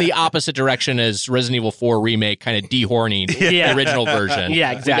here. When the opposite direction is Resident Evil 4 Remake kind of dehorning the original version.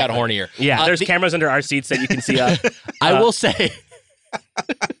 Yeah, exactly. We got hornier. Yeah, there's cameras under our seats that you can see up. I will say...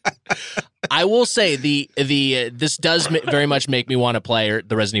 this does very much make me want to play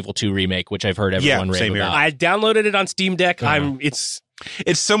the Resident Evil 2 remake, which I've heard everyone rave about. I downloaded it on Steam Deck. It's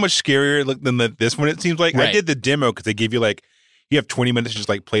so much scarier than this one. It seems like I did the demo because they give you you have 20 minutes to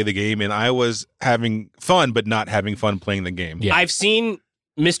just play the game, and I was having fun, but not having fun playing the game. Yeah. I've seen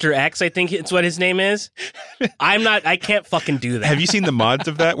Mr. X, I think it's what his name is. I can't fucking do that. Have you seen the mods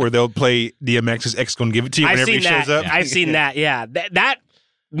of that where they'll play DMX's X gonna give it to you whenever he shows up? I've seen that. Yeah, that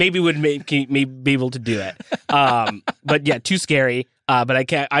maybe would make me be able to do it. But yeah, too scary.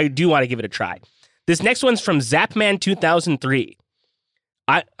 But I do want to give it a try. This next one's from Zapman2003.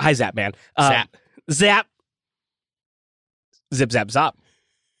 Hi, Zapman. Zap. Zip, zap, zop.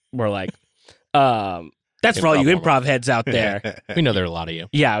 More like. That's for all you improv heads out there. We know there are a lot of you.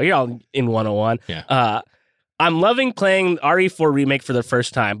 Yeah, you're all in 101. Yeah. I'm loving playing RE4 Remake for the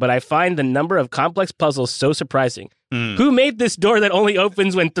first time, but I find the number of complex puzzles so surprising. Who made this door that only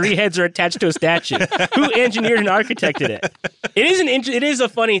opens when 3 heads are attached to a statue? Who engineered and architected it? It is a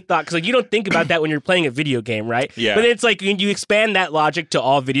funny thought because like you don't think about that when you're playing a video game, right? Yeah. But it's like you expand that logic to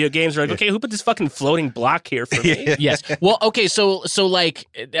all video games. You're like, okay, who put this fucking floating block here for me? Yes. Well, okay. So like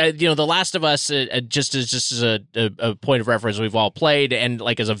The Last of Us, just as a point of reference, we've all played, and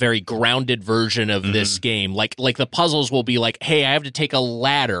like as a very grounded version of this game. Like the puzzles will be like, hey, I have to take a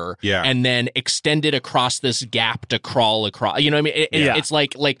ladder, and then extend it across this gap to crawl across. You know what I mean? It's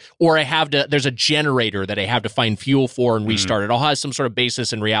like, or I have to. There's a generator that I have to find fuel for and restart. It all has some sort of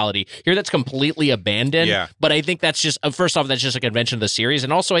basis in reality. Here, that's completely abandoned. Yeah. But I think that's just first off, that's just a convention of the series,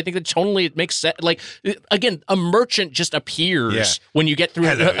 and also I think that tonally it makes sense. Like again, a merchant just appears when you get through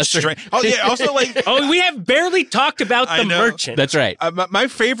a certain. Oh yeah. Also, like, we have barely talked about the merchant. That's right. My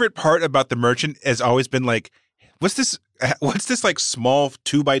favorite part about the merchant has always been like, what's this like small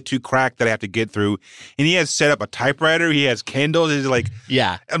 2x2 crack that I have to get through? And he has set up a typewriter. He has candles. He's like,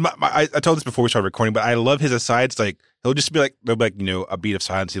 And I told this before we started recording, but I love his asides. Like he'll just be like, a beat of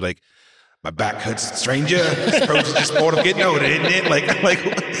silence. He like, my back hurts, stranger. This approach is just part of getting older, isn't it? Like,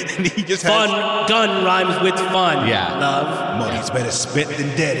 and he just fun. Gun rhymes with fun. Yeah, love. Money's better spent than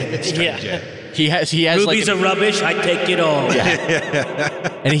dead, isn't it, stranger? Yeah. He has rubies are rubbish. I take it all.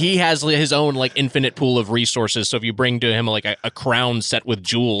 And he has his own like infinite pool of resources. So if you bring to him like a crown set with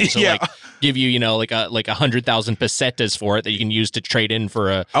jewels, he'll like give you like 100,000 pesetas for it that you can use to trade in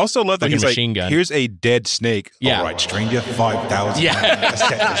for a. I also love that he's machine like, gun. Here's a dead snake. Yeah. All right, stranger, 5,000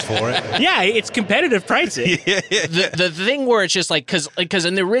 pesetas for it. Yeah, it's competitive pricing. The thing where it's just like because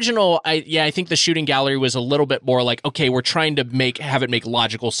in the original, I think the shooting gallery was a little bit more like, okay, we're trying to have it make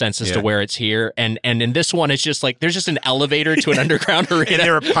logical sense as to where it's here. And in this one, it's just like there's just an elevator to an underground arena. And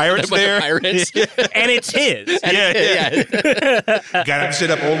there are pirates there. Pirates. And it's his. Got him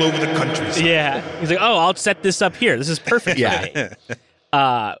set up all over the country. Yeah. He's like, oh, I'll set this up here. This is perfect for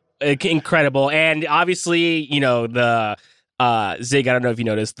me. Incredible. And obviously, the Zig, I don't know if you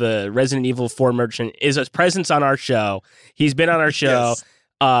noticed, the Resident Evil 4 merchant is a presence on our show. He's been on our show.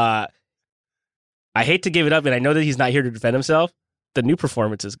 Yes. I hate to give it up, and I know that he's not here to defend himself. The new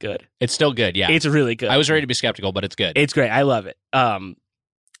performance is good. It's still good, yeah. It's really good. I was ready to be skeptical, but it's good. It's great. I love it. I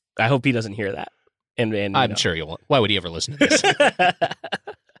hope he doesn't hear that. And I'm sure he won't. Why would he ever listen to this?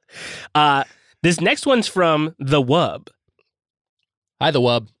 This next one's from The Wub. Hi, The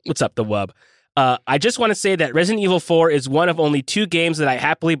Wub. What's up, The Wub? I just want to say that Resident Evil 4 is one of only 2 games that I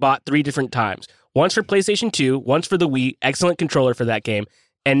happily bought 3 different times. Once for PlayStation 2, once for the Wii, excellent controller for that game,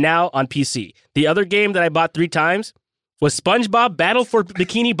 and now on PC. The other game that I bought 3 times was SpongeBob Battle for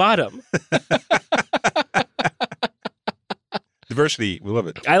Bikini Bottom. Diversity, we love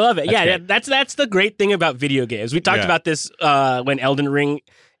it. I love it. That's the great thing about video games. We talked about this when Elden Ring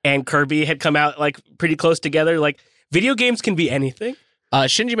and Kirby had come out like pretty close together. Like video games can be anything.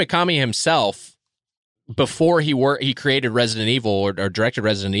 Shinji Mikami himself, before he created Resident Evil or directed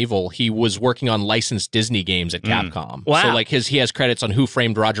Resident Evil, he was working on licensed Disney games at Capcom. Wow. So like he has credits on Who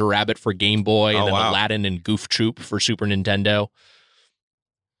Framed Roger Rabbit for Game Boy, and then Aladdin and Goof Troop for Super Nintendo.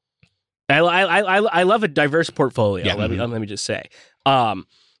 I love a diverse portfolio. Yeah. Let me just say.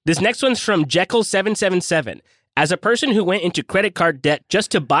 This next one's from Jekyll777. As a person who went into credit card debt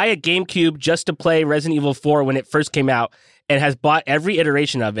just to buy a GameCube just to play Resident Evil 4 when it first came out, and has bought every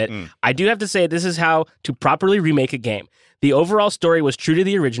iteration of it, I do have to say this is how to properly remake a game. The overall story was true to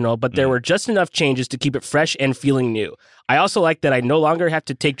the original, but there were just enough changes to keep it fresh and feeling new. I also like that I no longer have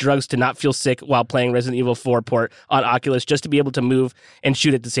to take drugs to not feel sick while playing Resident Evil 4 port on Oculus just to be able to move and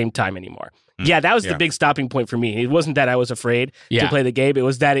shoot at the same time anymore. Yeah, that was the big stopping point for me. It wasn't that I was afraid to play the game. It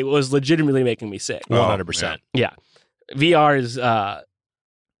was that it was legitimately making me sick. 100%. Yeah. VR's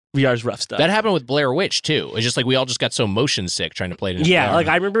rough stuff. That happened with Blair Witch, too. It's just like we all just got so motion sick trying to play it in VR. Like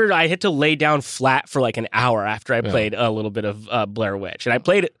I remember I had to lay down flat for like an hour after I played a little bit of Blair Witch. And I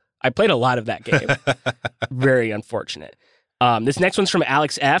played a lot of that game. Very unfortunate. This next one's from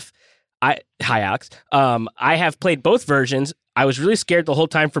Alex F. Hi, Alex. I have played both versions. I was really scared the whole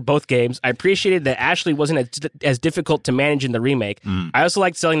time for both games. I appreciated that Ashley wasn't as difficult to manage in the remake. I also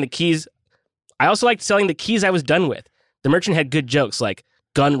liked selling the keys. I was done with. The merchant had good jokes like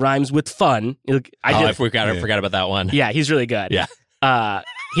gun rhymes with fun. I forgot about that one. Yeah, he's really good. Yeah.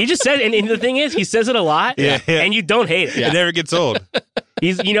 He just said, and the thing is, he says it a lot, and you don't hate it. It never gets old.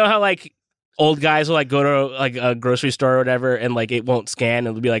 You know how like old guys will like go to like a grocery store or whatever, and like it won't scan, and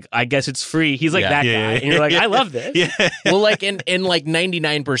it'll be like, I guess it's free. He's like that guy, and you're like, I love this. Well, like in like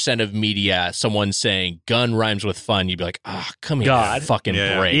 99% of media, someone saying gun rhymes with fun, you'd be like, come here, God. fucking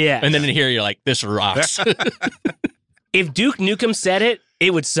break. Yeah. And then in here, you're like, this rocks. If Duke Nukem said it,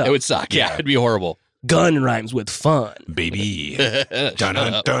 it would suck. It would suck. Yeah, it'd be horrible. Gun rhymes with fun. Baby. Dun,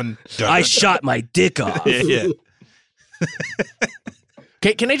 dun, dun, dun. I shot my dick off. Yeah.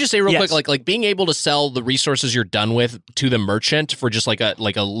 Can I just say real quick, like being able to sell the resources you're done with to the merchant for just like a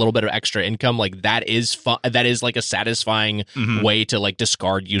little bit of extra income, like that is fun. That is like a satisfying way to like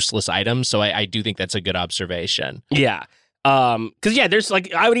discard useless items. So I do think that's a good observation. Yeah. Because there's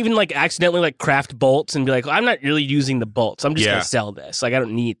like I would even like accidentally like craft bolts and be like, I'm not really using the bolts. I'm just gonna sell this. Like I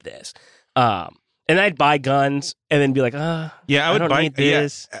don't need this. And I'd buy guns and then be like, I would buy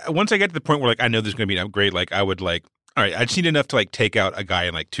this. Yeah. Once I get to the point where like I know there's going to be an upgrade, like I would like, all right, I just need enough to like take out a guy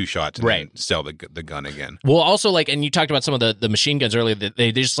in like 2 shots and then sell the gun again. Well, also like, and you talked about some of the machine guns earlier. That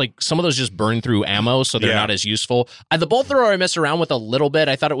they just like some of those just burn through ammo, so they're not as useful. The bolt thrower I mess around with a little bit.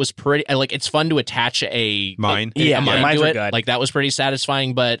 I thought it was pretty. Like it's fun to attach a mine. A mine mines to are it. good. Like that was pretty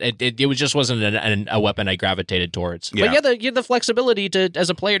satisfying, but it was just wasn't a weapon I gravitated towards. Yeah. But you have the flexibility to as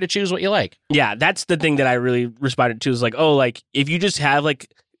a player to choose what you like. Yeah, that's the thing that I really responded to is like, like if you just have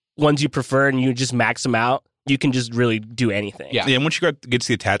like ones you prefer and you just max them out, you can just really do anything. Yeah. And once you get to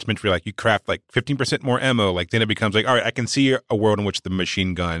the attachment where like you craft like 15% more ammo, like then it becomes like, all right, I can see a world in which the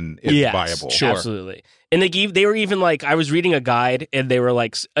machine gun is viable. Sure. Absolutely. And they were even like, I was reading a guide and they were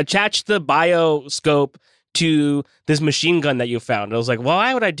like, attach the bio scope to this machine gun that you found. I was like, well,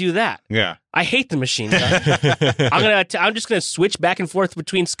 why would I do that? Yeah. I hate the machine gun. I'm just gonna switch back and forth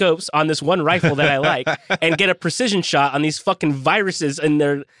between scopes on this one rifle that I like and get a precision shot on these fucking viruses in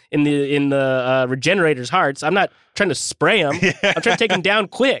the regenerator's hearts. I'm not trying to spray them. I'm trying to take them down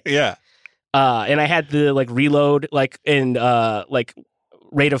quick. Yeah. And I had the like reload like and like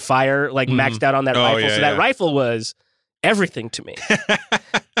rate of fire like maxed out on that rifle. So that rifle was everything to me.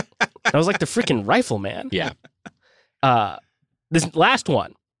 I was like the freaking rifle man. Yeah. This last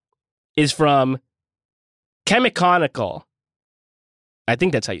one is from Chemiconical. I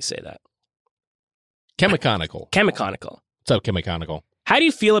think that's how you say that. Chemiconical. What's up, Chemiconical? How do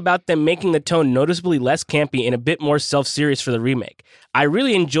you feel about them making the tone noticeably less campy and a bit more self-serious for the remake? I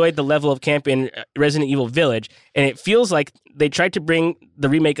really enjoyed the level of camp in Resident Evil Village, and it feels like they tried to bring the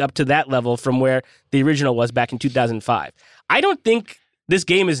remake up to that level from where the original was back in 2005. I don't think this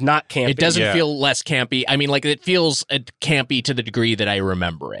game is not campy. It doesn't feel less campy. I mean, like it feels campy to the degree that I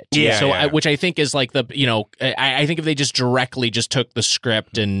remember it. Yeah. So, which I think is like I think if they just directly just took the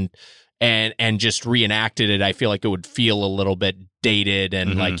script and just reenacted it, I feel like it would feel a little bit dated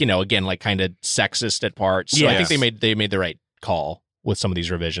and like again like kind of sexist at parts. So I think they made the right call with some of these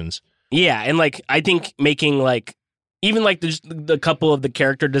revisions. Yeah, and like I think making like even like the couple of the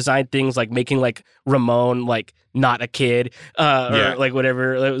character design things, like making like Ramon like not a kid or like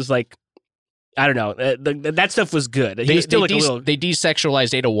whatever. It was like, I don't know. That stuff was good. He was still they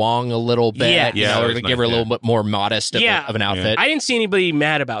desexualized Ada Wong a little bit. Or to give her a little bit more modest of an outfit. I didn't see anybody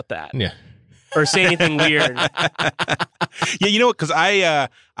mad about that. Yeah. Or say anything weird. Yeah, you know what? Because I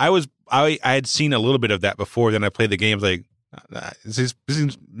had seen a little bit of that before. Then I played the games. Like this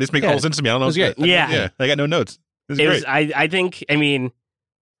makes all sense to me. I don't know. It was great. Yeah. I got no notes. It was great. I think. I mean,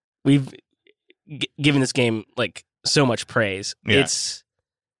 we've given this game like so much praise. Yeah.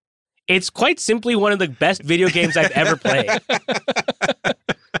 It's quite simply one of the best video games I've ever played.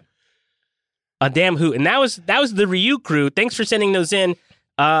 A damn hoot. And that was the Ryu crew. Thanks for sending those in.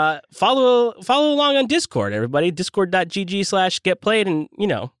 Follow along on Discord, everybody. Discord.gg/getplayed. And,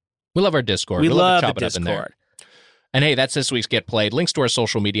 we love our Discord. We love to chop the it up in there. Discord. And hey, that's this week's Get Played. Links to our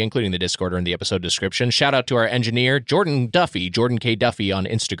social media, including the Discord, are in the episode description. Shout out to our engineer, Jordan K. Duffy on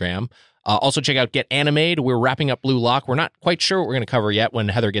Instagram. Also check out Get Animated. We're wrapping up Blue Lock. We're not quite sure what we're going to cover yet when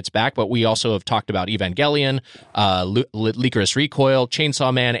Heather gets back, but we also have talked about Evangelion, Lycoris Recoil,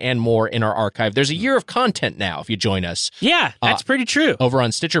 Chainsaw Man, and more in our archive. There's a year of content now if you join us. Yeah, that's pretty true. Over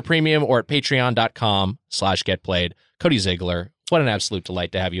on Stitcher Premium or at patreon.com/getplayed. Cody Ziglar, what an absolute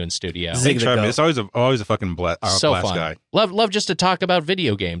delight to have you in studio. Thanks for having me. It's always a fucking blast fun guy. Love just to talk about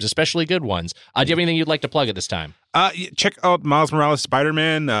video games, especially good ones. Do you have anything you'd like to plug at this time? Check out Miles Morales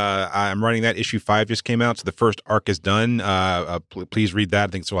Spider-Man. I'm writing that. Issue 5 just came out, so the first arc is done. Please read that.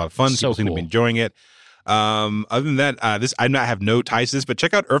 I think it's a lot of fun. People seem to be enjoying it. Other than that, I have no ties to this, but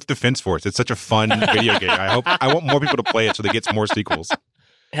check out Earth Defense Force. It's such a fun video game. I want more people to play it so they get more sequels.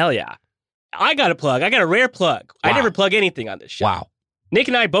 Hell yeah. I got a plug. I got a rare plug. Wow. I never plug anything on this show. Wow. Nick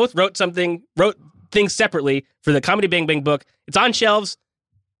and I both wrote things separately for the Comedy Bang Bang book. It's on shelves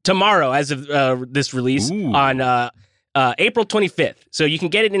tomorrow as of this release on April 25th. So you can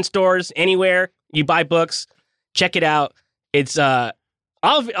get it in stores anywhere you buy books. Check it out. It's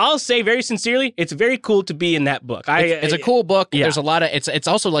I'll say very sincerely, it's very cool to be in that book. It's a cool book. Yeah. There's a lot of it's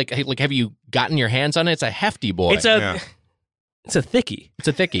also like have you gotten your hands on it? It's a hefty boy. It's a thickie. It's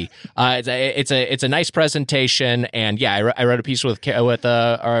a thickie. It's a nice presentation, and yeah, I wrote a piece with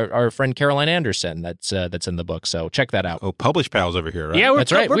our friend Caroline Anderson that's in the book. So check that out. Oh, Publish Pals over here, right? Yeah,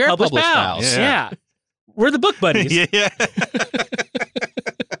 that's right. We're Publish Publish Pals. Yeah. We're the book buddies. Yeah.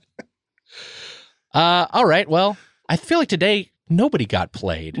 All right. Well, I feel like today nobody got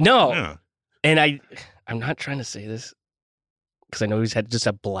played. No, Yeah. and I'm not trying to say this because I know he's had just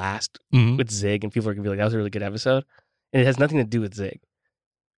a blast Mhm. with Zig, and people are gonna be like, "That was a really good episode," and it has nothing to do with Zig.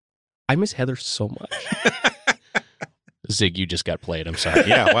 I miss Heather so much. Zig, you just got played. I'm sorry.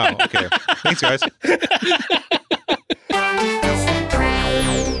 Yeah, wow. Okay. Thanks, guys.